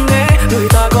anh nghe, người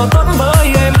ta có tốt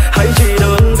với em hay chỉ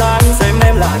đơn giản xem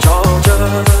em là trò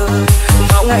chơi.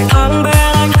 Bao ngày tháng bên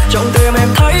anh trong tim em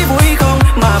thấy vui không,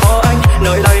 mà bỏ anh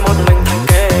nơi đây một mình thành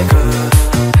kẻ cờ.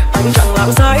 Anh chẳng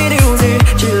làm sai điều gì,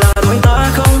 chỉ là đôi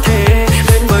ta không thể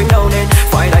đến với nhau nên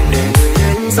phải đành để người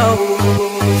đến sau.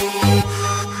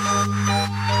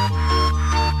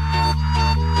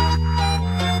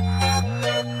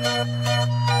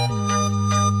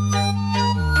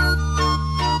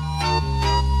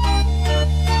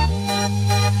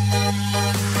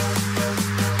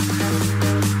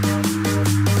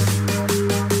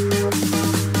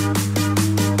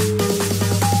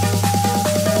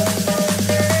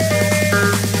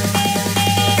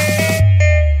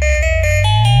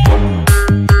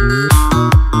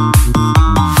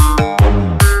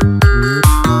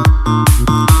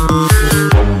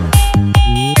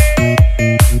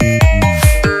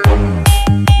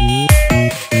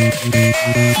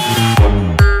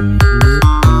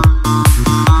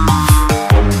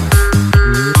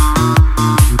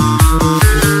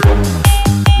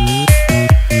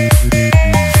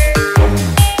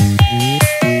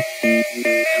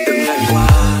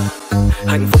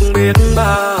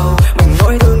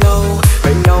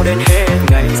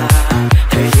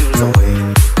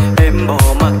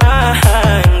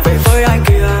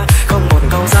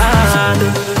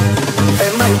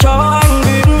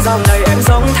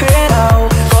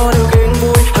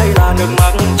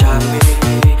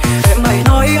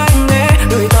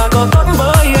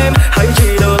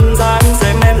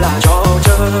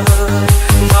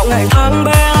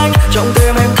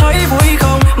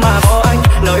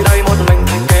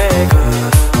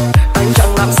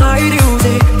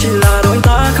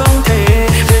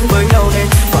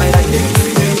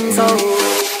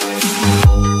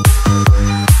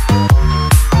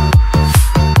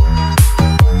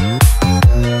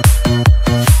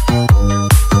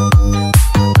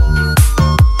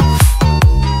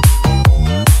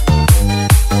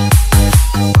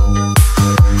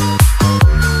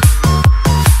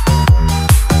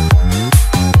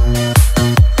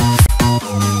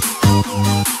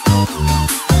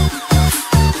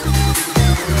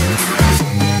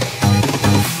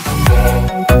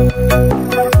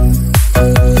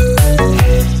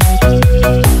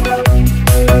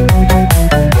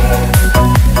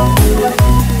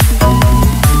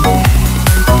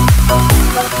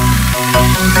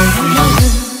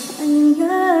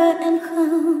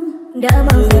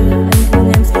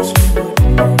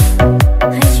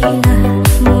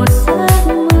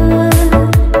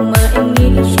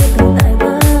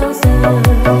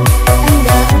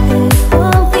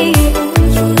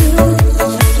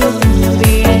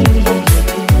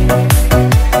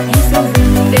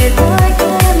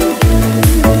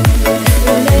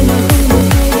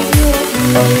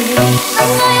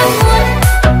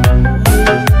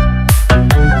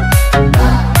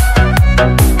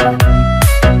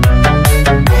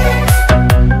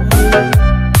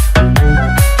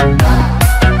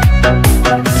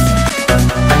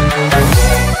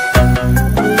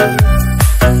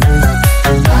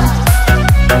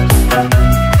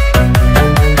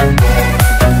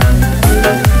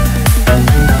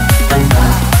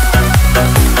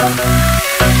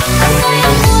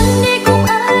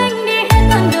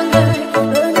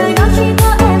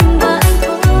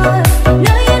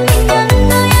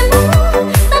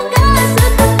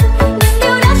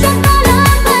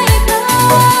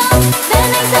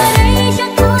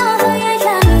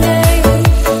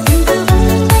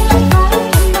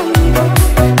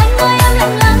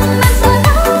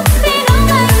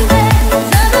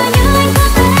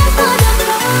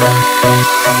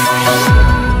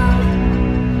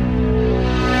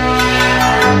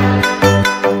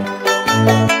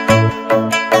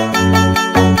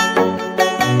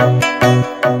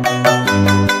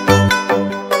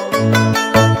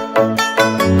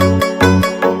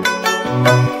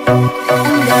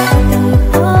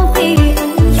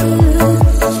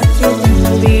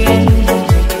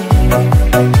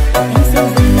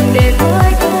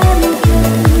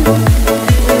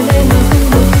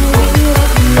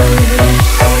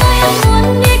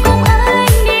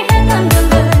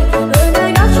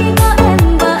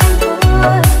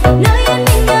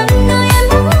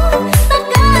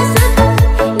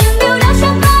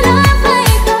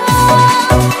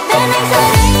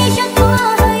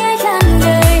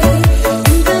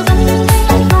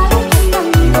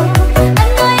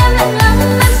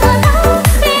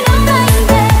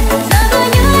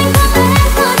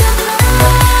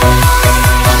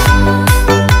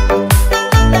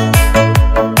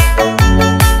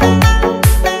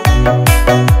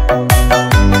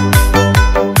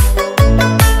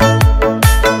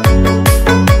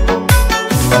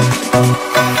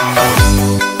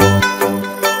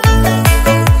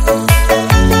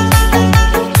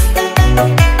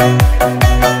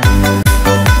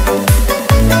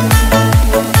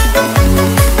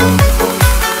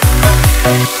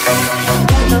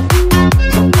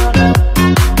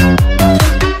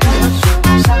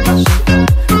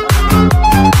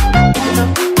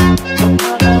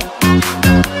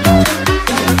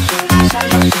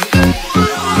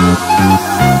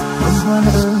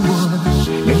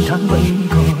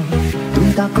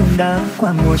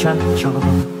 mùa trăng tròn,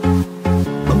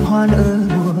 bông hoa nở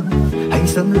mùa hay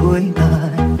sớm lụi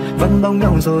tàn, vẫn mong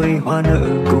nhau rồi hoa nở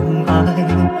cùng ai.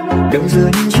 Đời dừa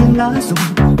như chiếc lá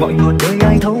rụng, mọi nguồn đời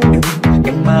ai thấu được,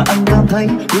 nhưng mà anh cảm thấy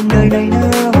cuộc đời này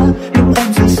nở hoa lúc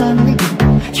em rời xa lấy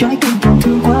đường. Trái tim tổn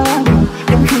thương quá nhiều,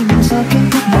 đến khi nhận ra kết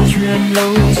thúc mọi chuyện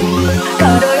lâu rồi.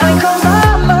 Cả đời anh không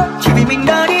dám mơ, chỉ vì mình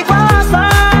đã đi quá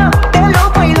xa, đến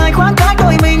lúc quay lại khoảng cách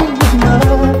đôi mình bất ngờ.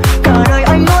 Cả đời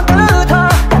anh luôn thứ tha,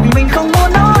 tại vì mình không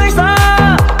muốn nói ra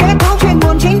kết thúc chuyện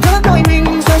buồn chính thức đôi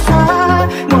mình rời xa.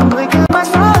 Mọi người cứ mãi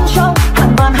sống trong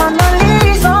hẳn vạn hàn là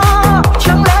lý do,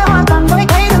 chẳng lẽ hoàn toàn mới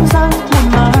thấy đơn giản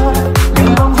buồn mà. Để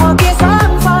bông hoa kia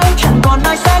sáng phai, chẳng còn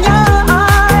ai sẽ nhớ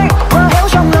ai, và héo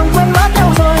trong lòng quên mất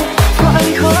nhau rồi. Và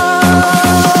anh không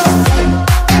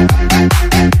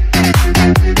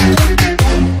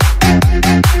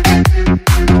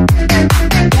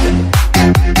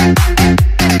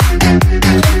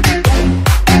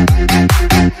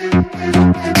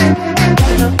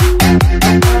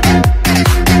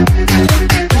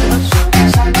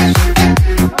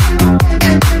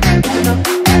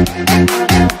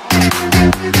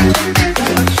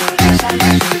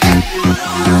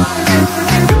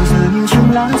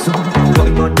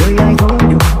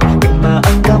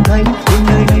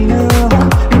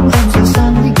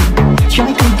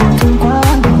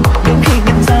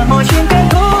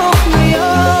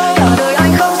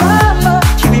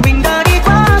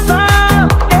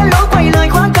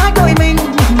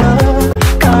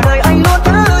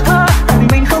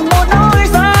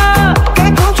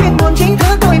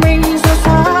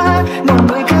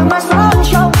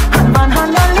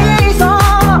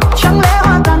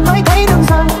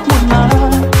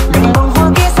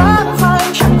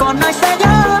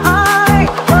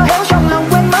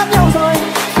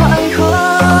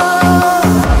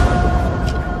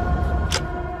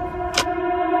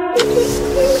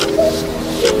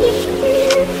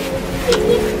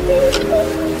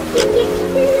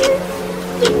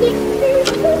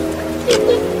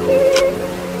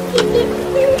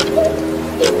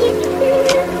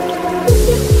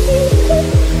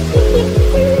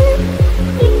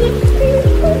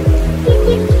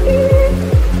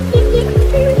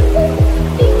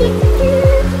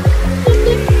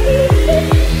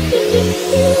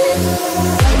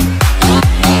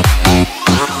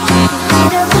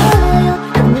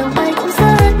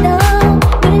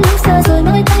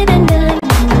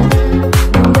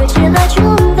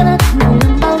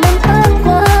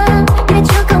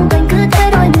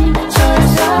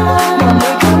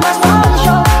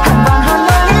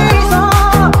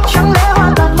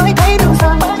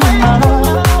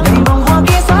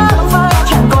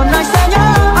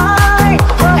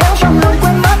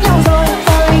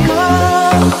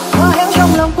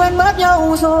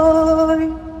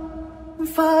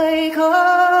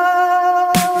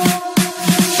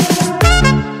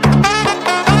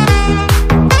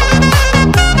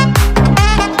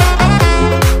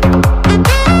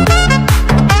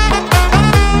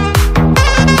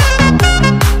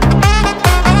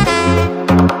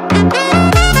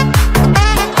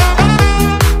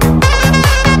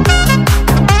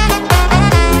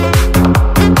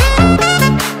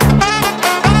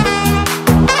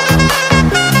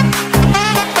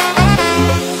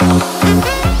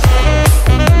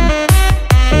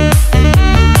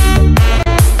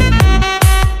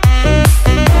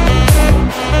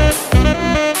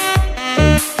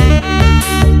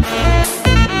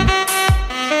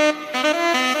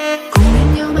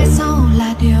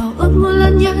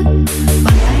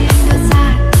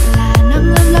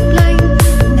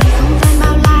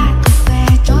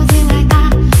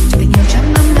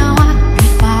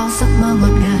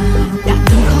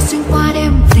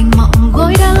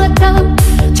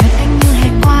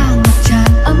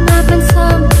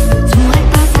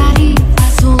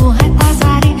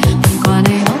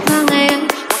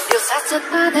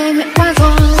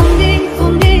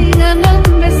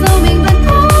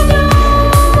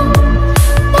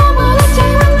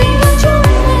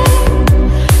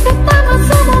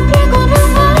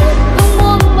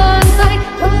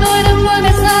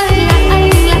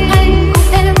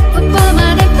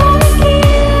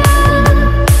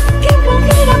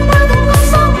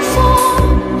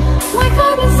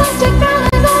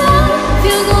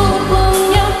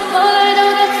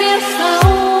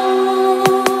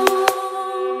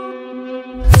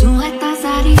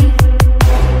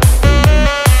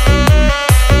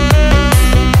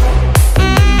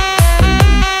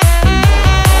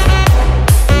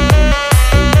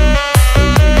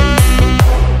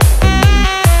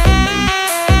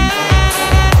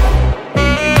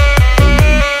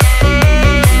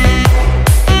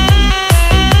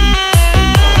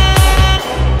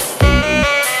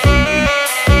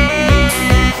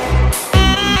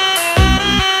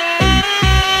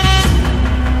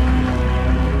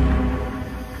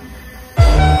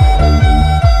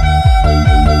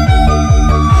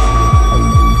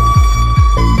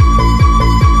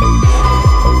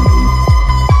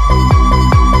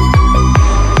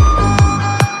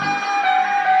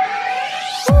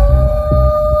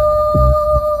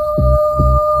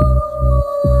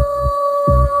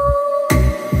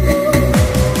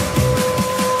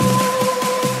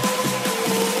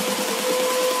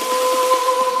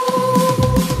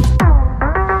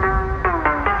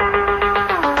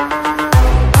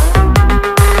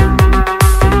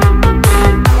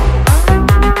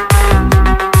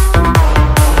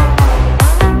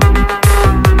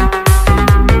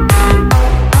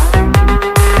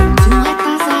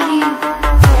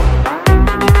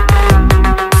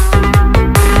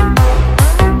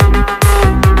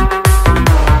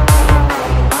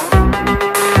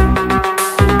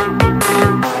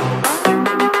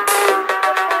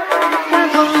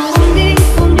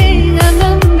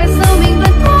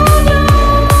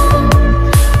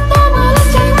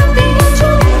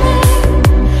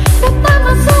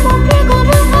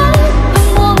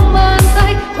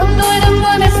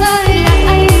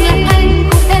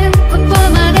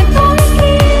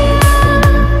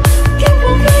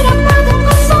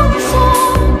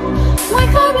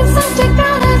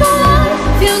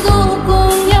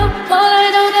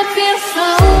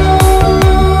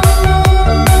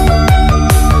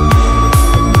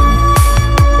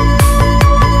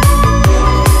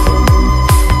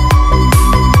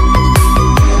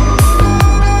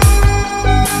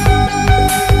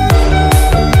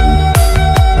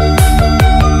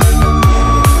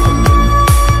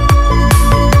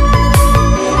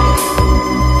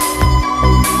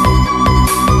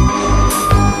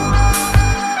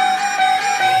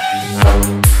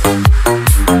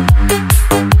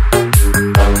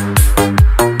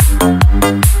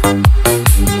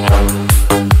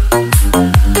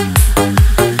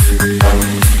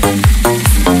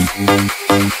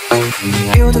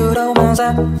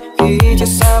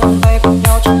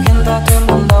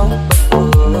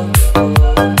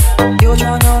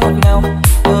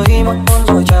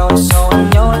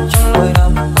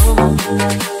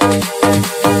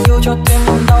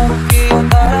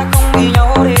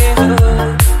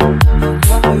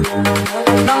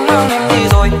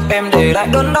em để lại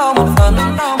đớn đau một phần.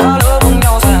 Đã lỡ cùng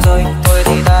nhau xa rời, thôi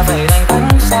thì ta phải đành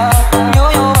cách xa.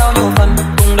 Nhớ nhau bao nhiêu phần,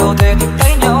 cùng đâu thể tìm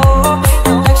thấy nhau.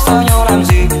 Cách xa nhau làm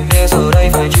gì, để giờ đây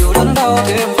phải chịu đớn đau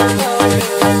thêm phần.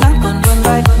 Nắng còn vươn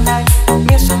vai,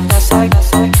 biết rằng ta sai,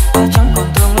 ta chẳng còn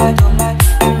tương lai.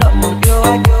 Em nợ một yêu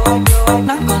anh.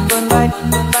 Nắng còn vươn vai,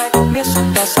 biết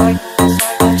rằng ta sai,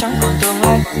 ta chẳng còn tương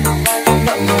lai. Em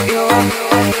nợ một yêu anh.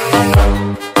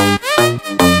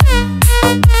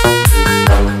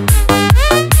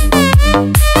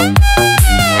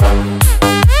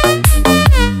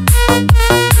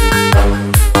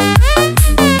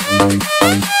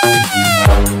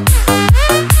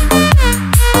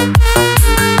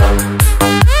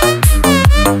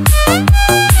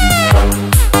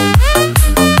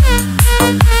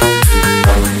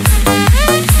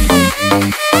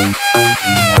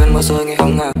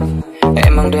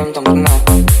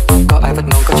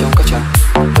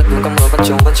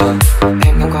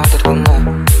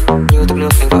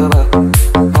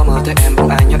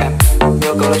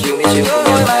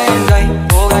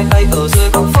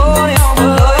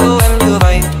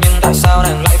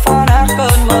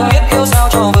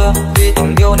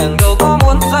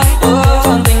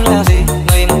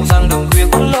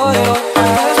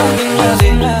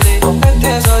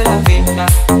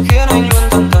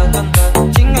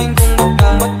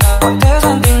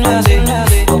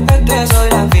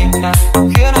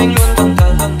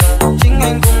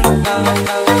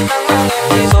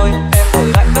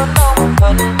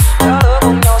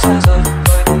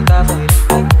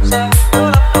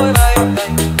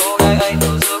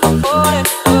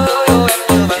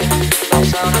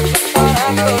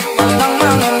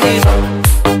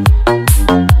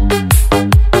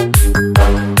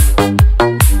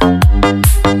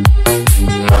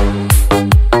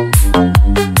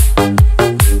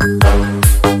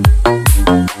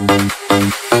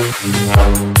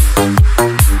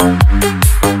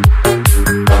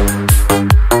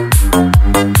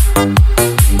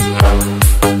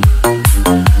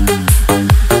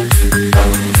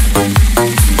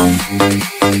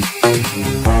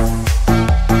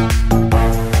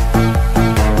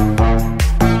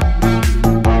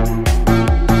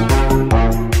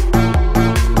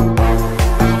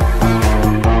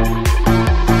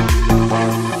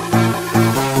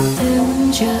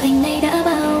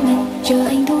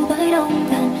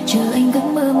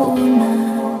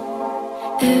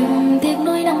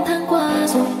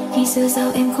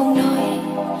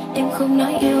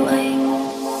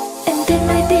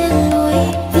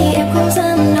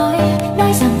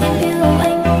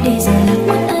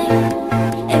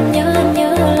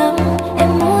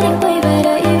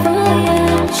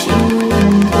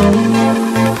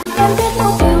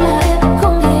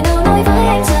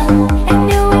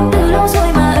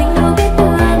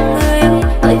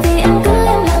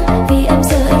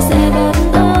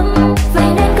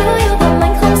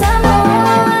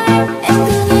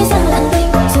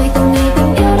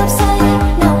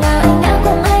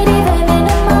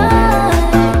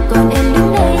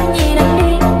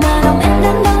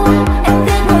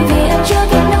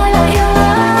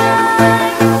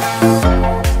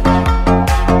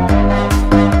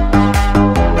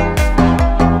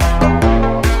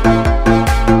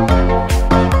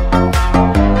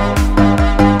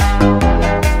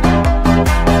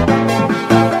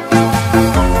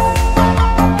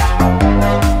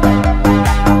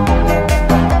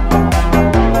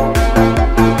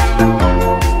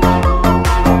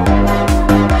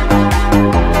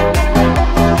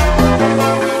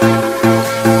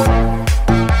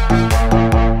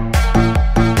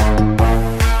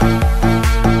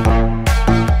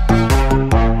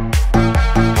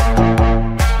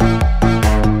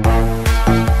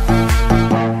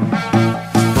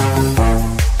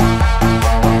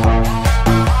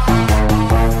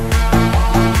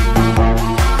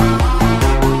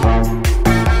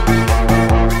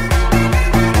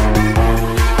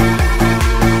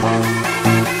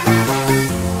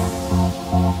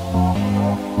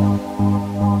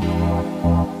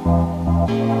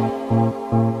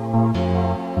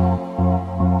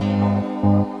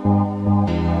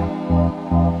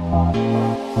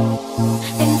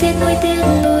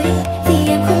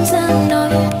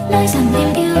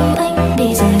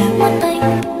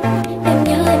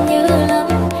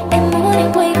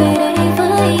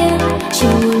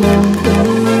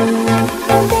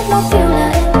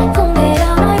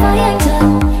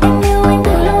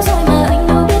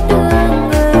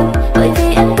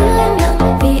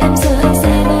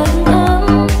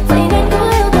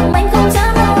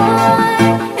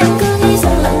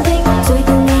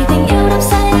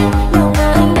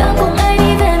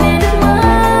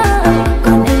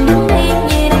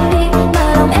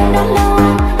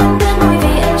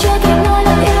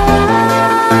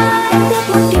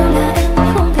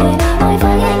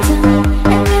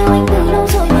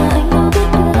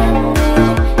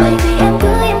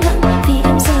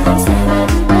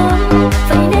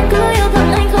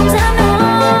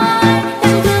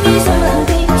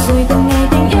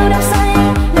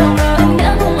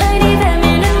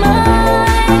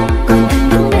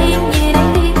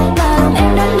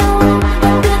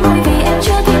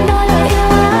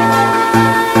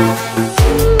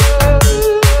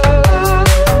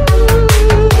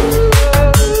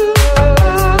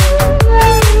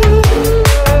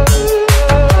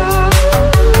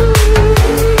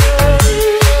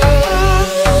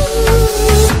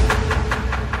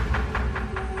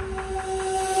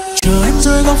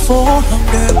 góc phố lòng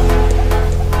đêm.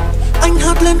 Anh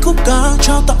hát lên khúc ca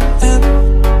trao tặng em,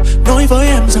 nói với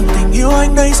em rằng tình yêu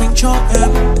anh đây dành cho em.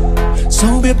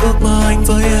 Dẫu biết ước mơ anh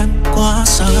với em quá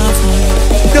xa vời.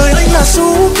 Đời anh là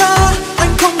du ca, anh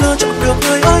không lựa chọn được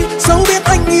người ơi. Dẫu biết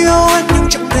anh yêu em nhưng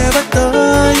chẳng thể bắt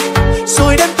tới.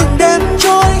 Rồi đêm từng đêm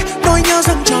trôi, nỗi nhớ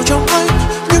dâng trào trong anh,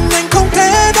 nhưng anh không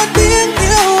thể nói tiếng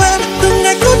yêu em. Từng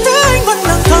ngày cứ thế anh vẫn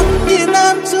lặng thầm nhìn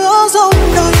em giữa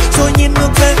dòng đời. Rồi nhìn ngược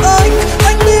về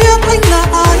anh biết anh là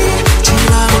ai. Chỉ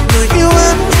là một người yêu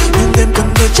em, nhưng em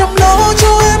cần người chăm lo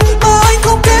cho em. Mà anh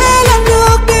không thể làm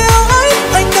được điều ấy.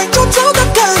 Anh đành trốn giấu tất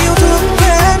cả yêu thương về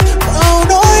em vào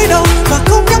nỗi đau, và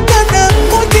không nhắc đến em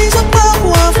mỗi khi giấc mơ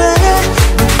qua về.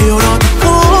 Một điều đó thật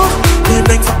khó, nên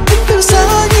anh phải đứng từ xa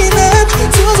nhìn em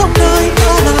giữa dòng đời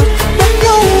ta là mất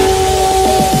nhau.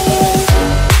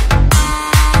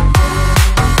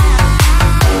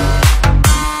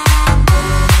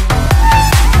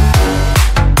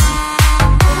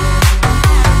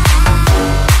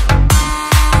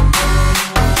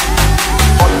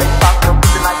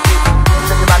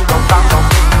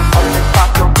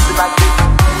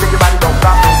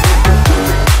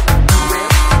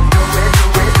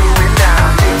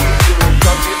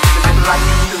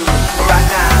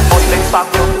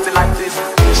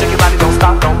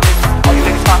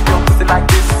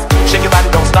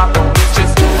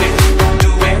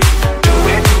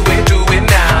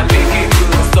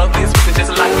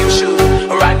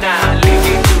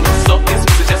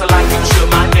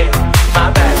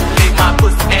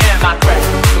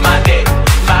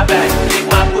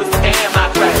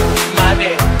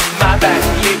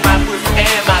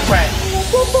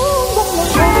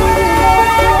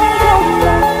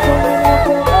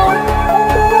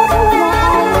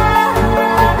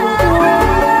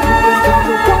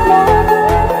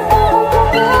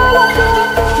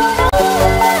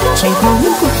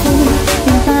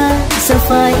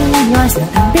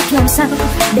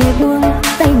 Để buông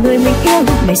tay người mình yêu,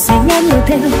 mày sẽ nhớ nhiều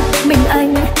theo mình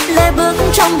anh lê bước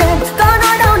trong đêm. Có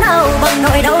nỗi đau nào bằng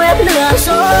nỗi đau em lừa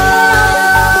dối.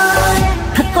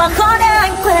 Thật quá khó để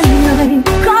anh quên người,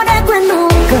 khó để quên nụ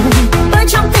cười. Bởi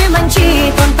trong tim anh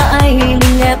chỉ tồn tại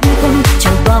mình em không.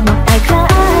 Chẳng qua một ai khác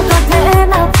có thể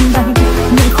lấp đầy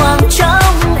những khoảng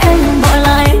trống em bỏ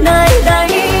lại nơi đây.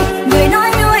 Người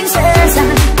nói yêu anh dễ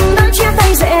dàng, đang chia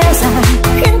tay dễ dàng,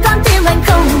 khiến con tim anh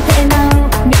không thể nào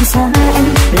nhận ra em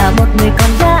là một người con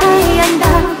gái anh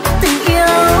đã từng yêu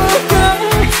thương.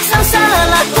 Sao xa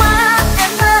là quá em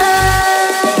ơi.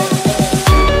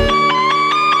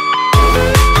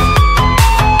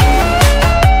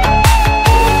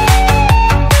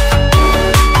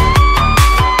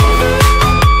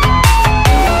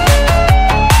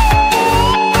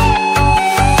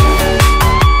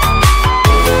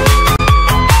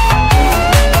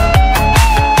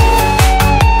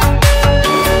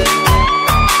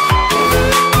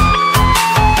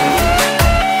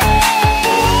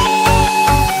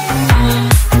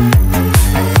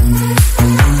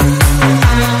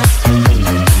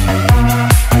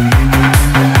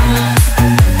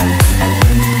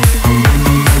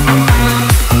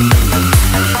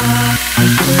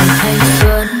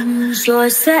 Rồi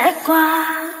sẽ qua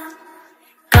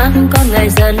các con ngày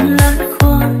dần lớn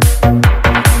khôn.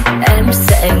 Em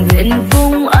sẽ nguyện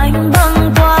cùng anh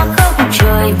băng qua khóc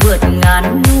trời vượt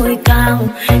ngàn núi cao.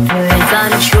 Thời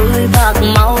gian trôi bạc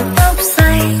màu tóc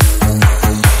xanh,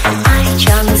 ai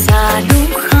chẳng già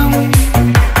đúng không?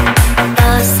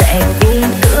 Ta sẽ cùng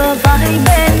tựa vai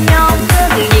bên nhau,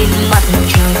 cứ nhìn mặt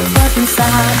trời khuất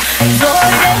xa.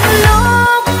 Rồi đến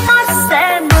lúc mắt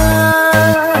sẽ mờ,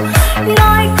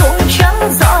 nói cũng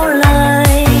chẳng rõ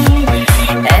lời.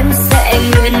 Em sẽ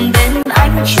nguyện bên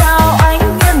anh, trao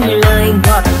anh những lời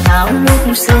ngọt ngào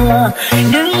lúc xưa.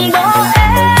 Đừng bỏ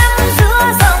em giữa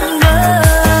dòng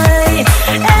đời,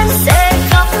 em sẽ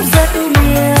khóc rất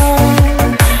nhiều.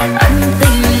 Ân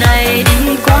tình này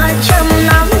đi qua trăm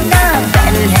năm đã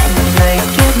vẹn hẹn người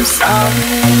kiếp sau.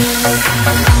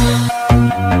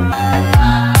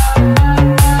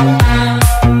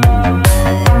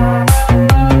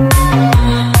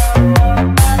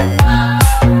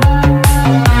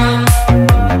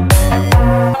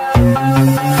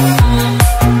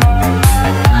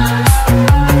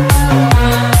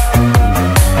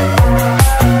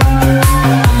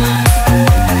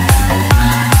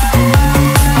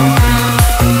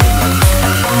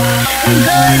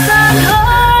 Thời gian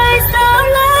ơi sao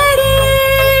lại đi,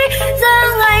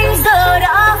 rằng anh giờ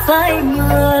đã phai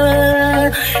mờ.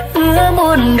 Hứa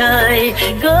muôn đời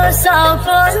cớ sao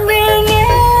còn mình em.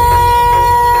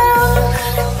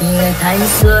 Người thanh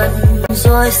xuân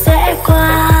rồi sẽ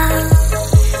qua,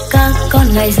 các con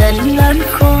ngày dần lớn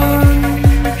khôn.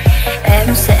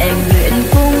 em sẽ nguyện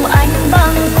cùng anh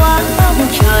băng qua bóng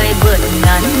trời vượt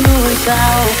ngàn núi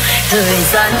cao. Thời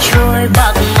gian trôi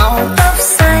bạc màu tóc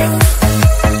xanh,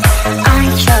 ai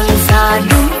chẳng già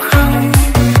đúng không?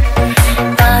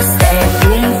 Ta sẽ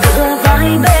cùng tựa vai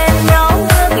bên nhau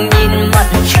ngước nhìn mặt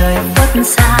trời khuất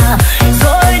xa,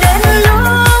 rồi đến lúc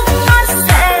mắt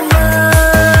sẽ mờ,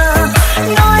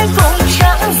 nói cũng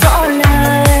chẳng rõ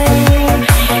lời.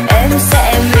 Em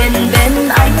sẽ nguyện bên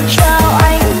anh trao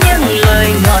anh những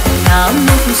lời ngọt ngào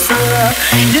lúc xưa.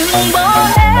 Đừng bỏ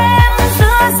em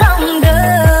giữa dòng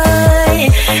đời,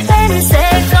 em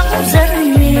sẽ khóc rất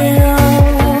nhiều.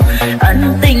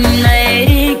 Ân tình này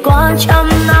đi qua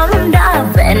trăm năm đã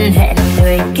vẹn hẹn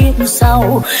người kiếp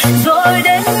sau, rồi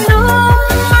đến lúc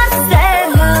mắt sẽ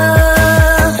mờ,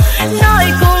 nói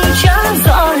cũng chẳng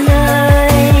rõ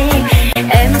lời.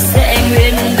 Em sẽ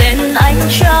nguyện bên anh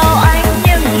trao anh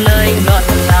những lời ngọt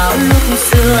ngào lúc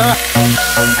xưa.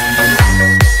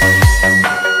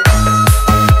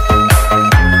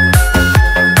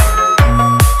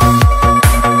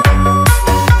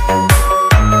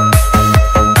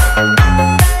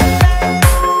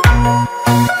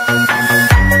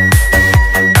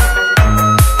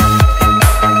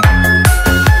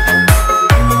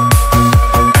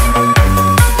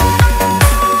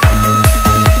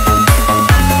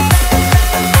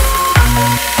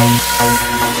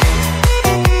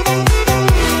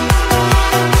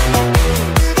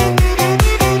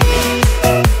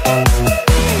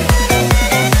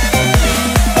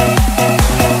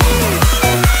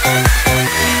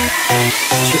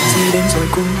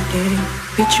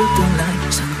 Trước tương lai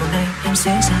rằng hôm nay em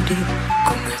sẽ ra đi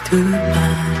cùng người thứ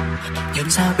hai, nhận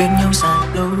ra bên nhau dài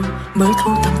lâu mới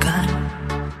thấu tâm can,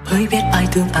 mới biết ai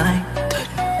thương ai thật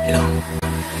lòng.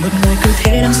 Một người cứ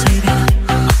thế đang say bên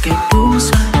mặc kệ đúng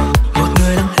sai, một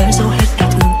người đang hé dấu hết đau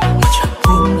thương mà chẳng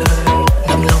buông lời.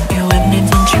 Ngậm lòng yêu em nên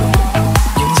vẫn chịu,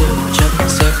 nhưng giờ chắc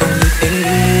sẽ không như thế.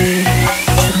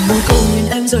 Chẳng một câu nhìn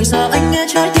em rời xa anh nghe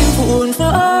trái tim vụn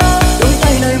vỡ, đôi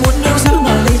tay này muốn níu giữ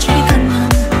mà lý trí căng thẳng.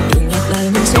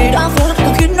 Mình sẽ đã vỡ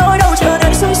càng khiến nỗi đau trở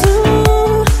nên sôi sứ,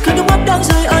 khi nước mắt đang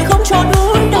rơi ai không cho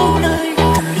nỗi đau này.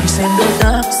 Từ đây xem đôi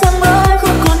ta sáng mãi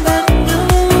không còn bên nhau,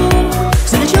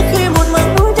 rồi trước khi một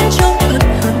màn núi tên trong ân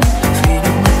hận, vì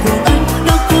đường mặt của anh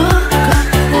đã quá cả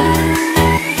đời.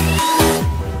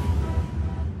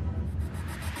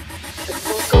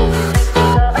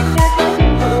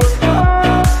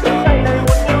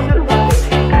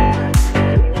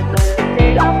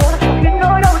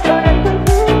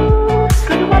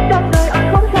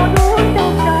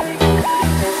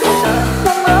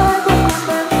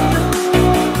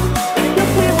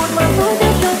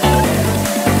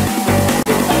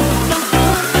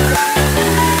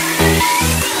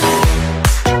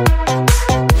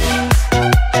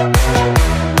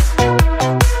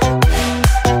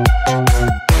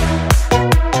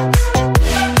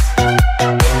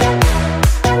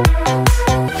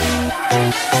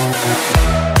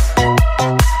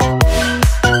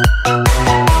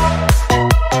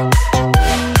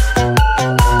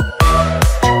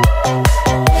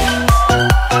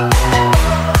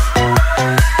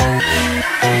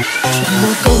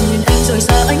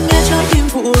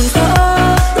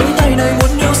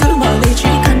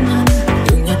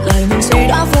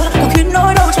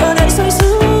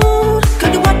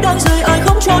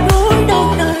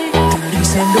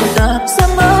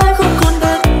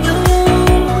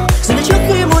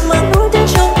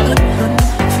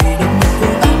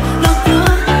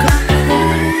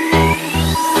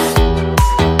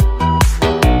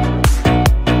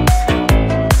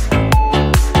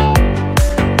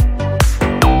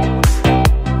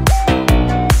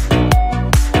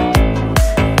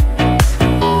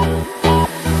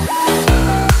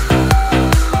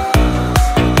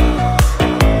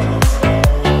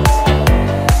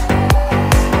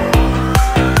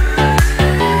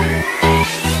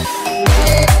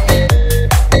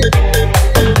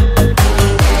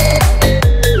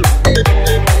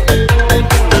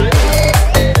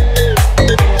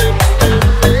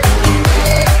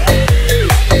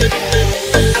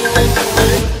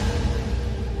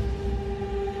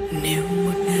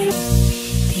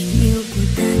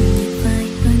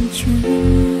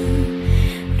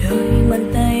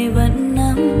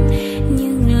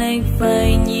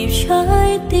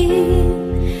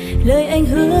 lời anh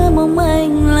hứa mong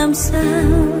anh làm sao,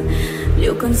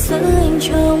 liệu còn giữ anh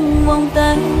trong vòng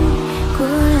tay của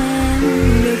em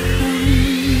được không?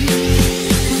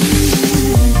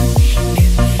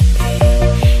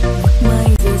 Một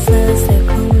mai giờ xa sẽ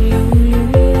không lưu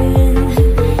luyến,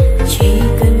 chỉ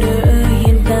cần ở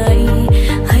hiện tại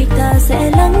hai ta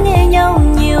sẽ lắng nghe nhau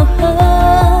nhiều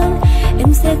hơn.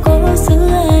 Em sẽ cố giữ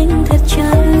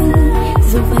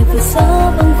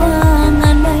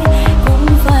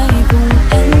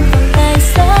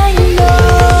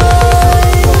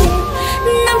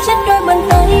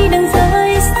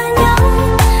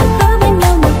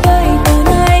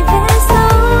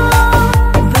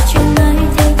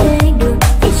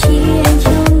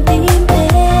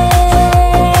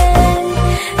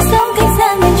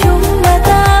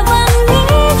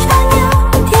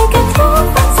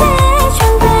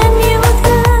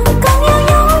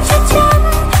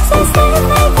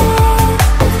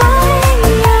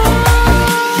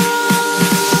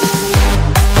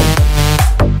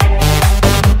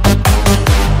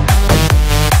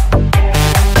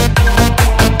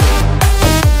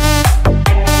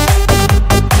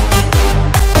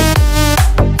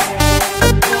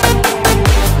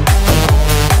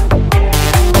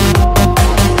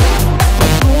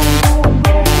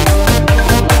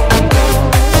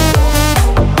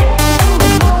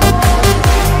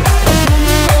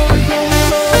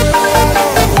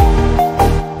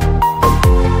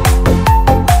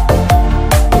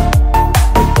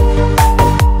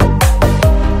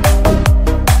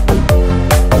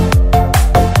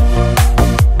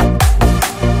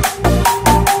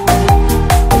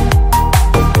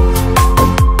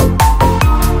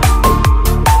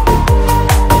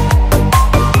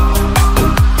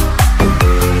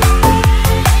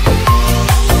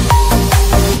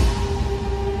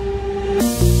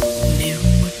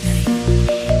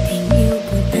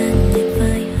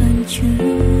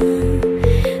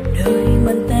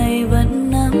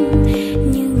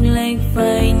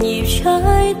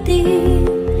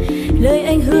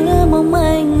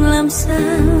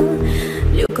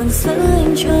giữ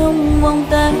anh trong vòng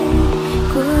tay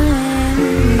của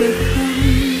em được không?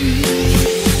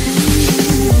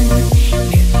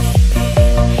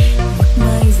 Một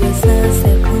mai rời xa sẽ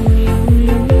không lưu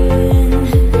luyến,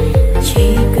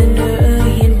 chỉ cần đợi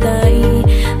hiện tại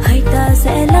hai ta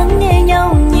sẽ lắng nghe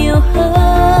nhau nhiều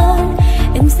hơn.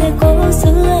 Em sẽ cố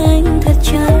giữ anh thật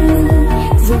chặt,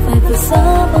 dù phải vượt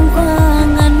gió băng qua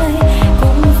ngàn mây,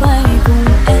 cũng phải cùng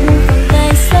em cùng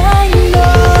tay sánh đôi.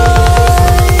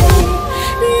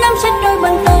 Nắm chặt đôi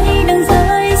bàn tay đừng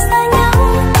rời xa nhau,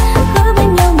 giữ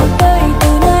bên nhau một đời từ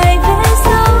nay về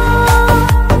sau.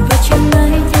 Và chẳng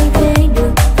ai thay thế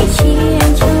được vị trí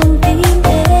em trong tim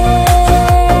em.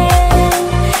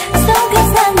 Dẫu cách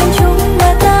xa miền Trung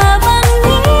mà ta vẫn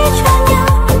nghĩ cho nhau,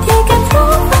 thì cảm xúc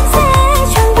vẫn sẽ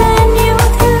trọn vẹn yêu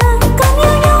thương. Còn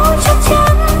yêu nhau chắc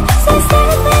chắn sẽ về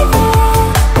với nhau.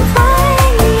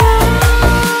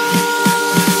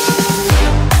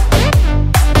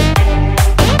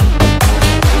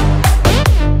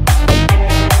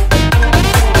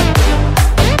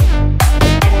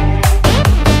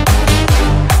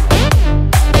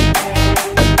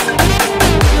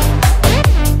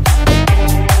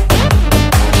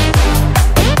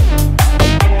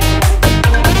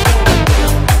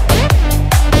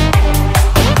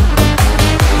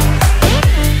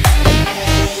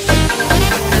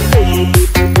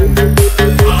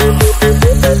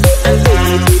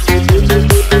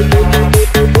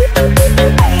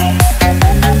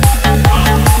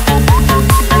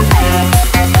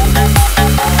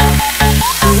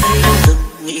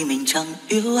 Từng nghĩ mình chẳng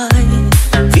yêu ai,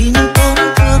 vì những tổn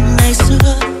thương ngày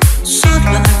xưa xót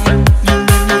lại. Nhưng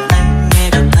đến lúc anh nghe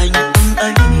được thanh âm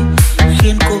ấy,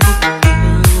 khiến cô yêu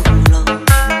lòng.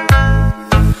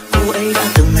 Cô ấy đã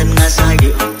từng ngân nga giai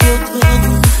điệu yêu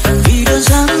thương, vì đơn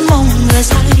giản mong người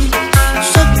say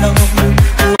rất nồng.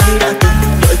 Cô ấy đã từng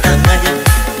đợi cả ngày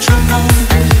trông mong,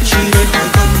 chỉ để hỏi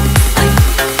câu anh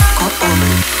có ổn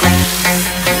không.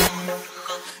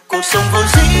 Cuộc sống vốn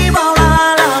dĩ bao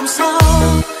la, làm sao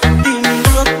tìm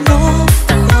được nó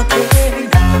khó thế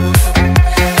nào.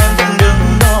 Em vẫn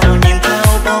đứng đó nhìn theo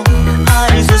bóng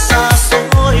ai rồi xa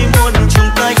xôi muôn trùng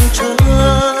cánh chờ.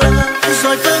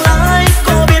 Rồi tương lai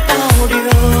có biết bao điều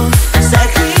sẽ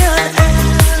khiến em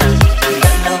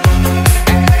bận lòng.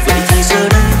 Vậy thì giờ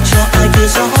đây cho ai kia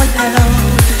dõi theo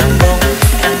bóng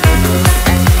em.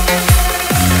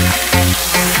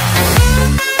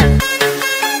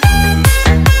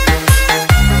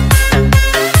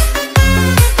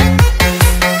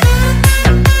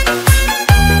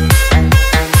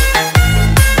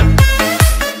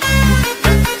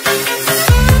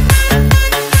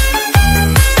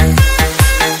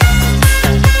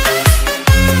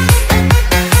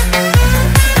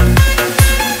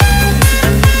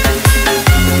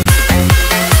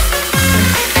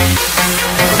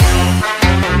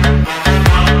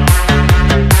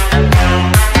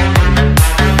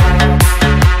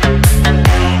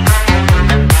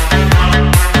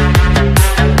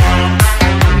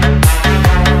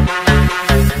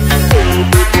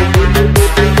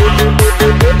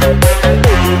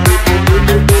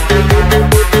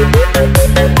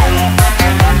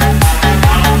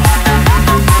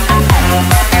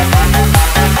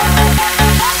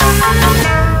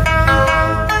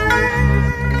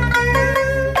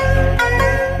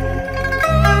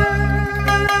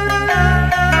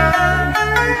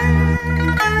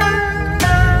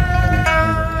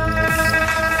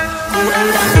 Cô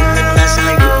ấy đã từng ngân nga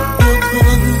giai điệu yêu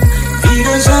thương, vì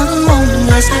đơn giản mong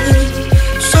người say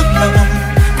rất nồng.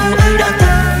 Cô ấy đã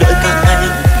từng đợi cả ngày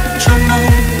trông mong,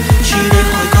 chỉ để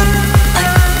hỏi câu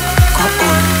anh có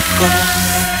ổn không.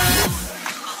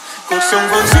 Cuộc sống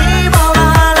vốn dĩ bao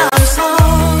la, làm sao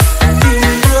tìm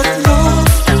được nó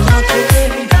khó thế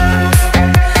nào.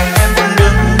 Em vẫn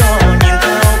đứng đó nhìn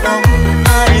theo bóng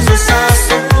ai rồi xa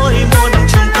xôi muôn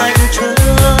trùng cánh chờ.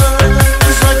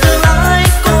 Rồi tương lai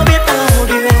có biết bao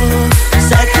điều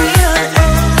sẽ khiến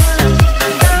em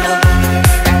bận lòng.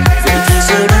 Vậy thì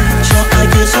giờ đây cho ai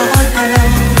kia dõi theo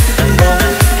bóng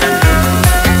em.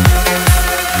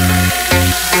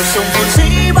 Cuộc sống vốn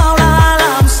dĩ bao la,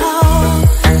 làm sao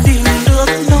tìm được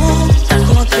nó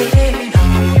khó thế nào.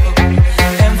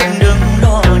 Em vẫn đứng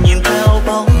đó nhìn theo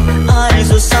bóng ai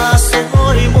rồi xa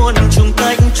xôi muôn trùng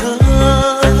cánh chờ.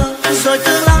 Rồi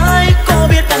tương lai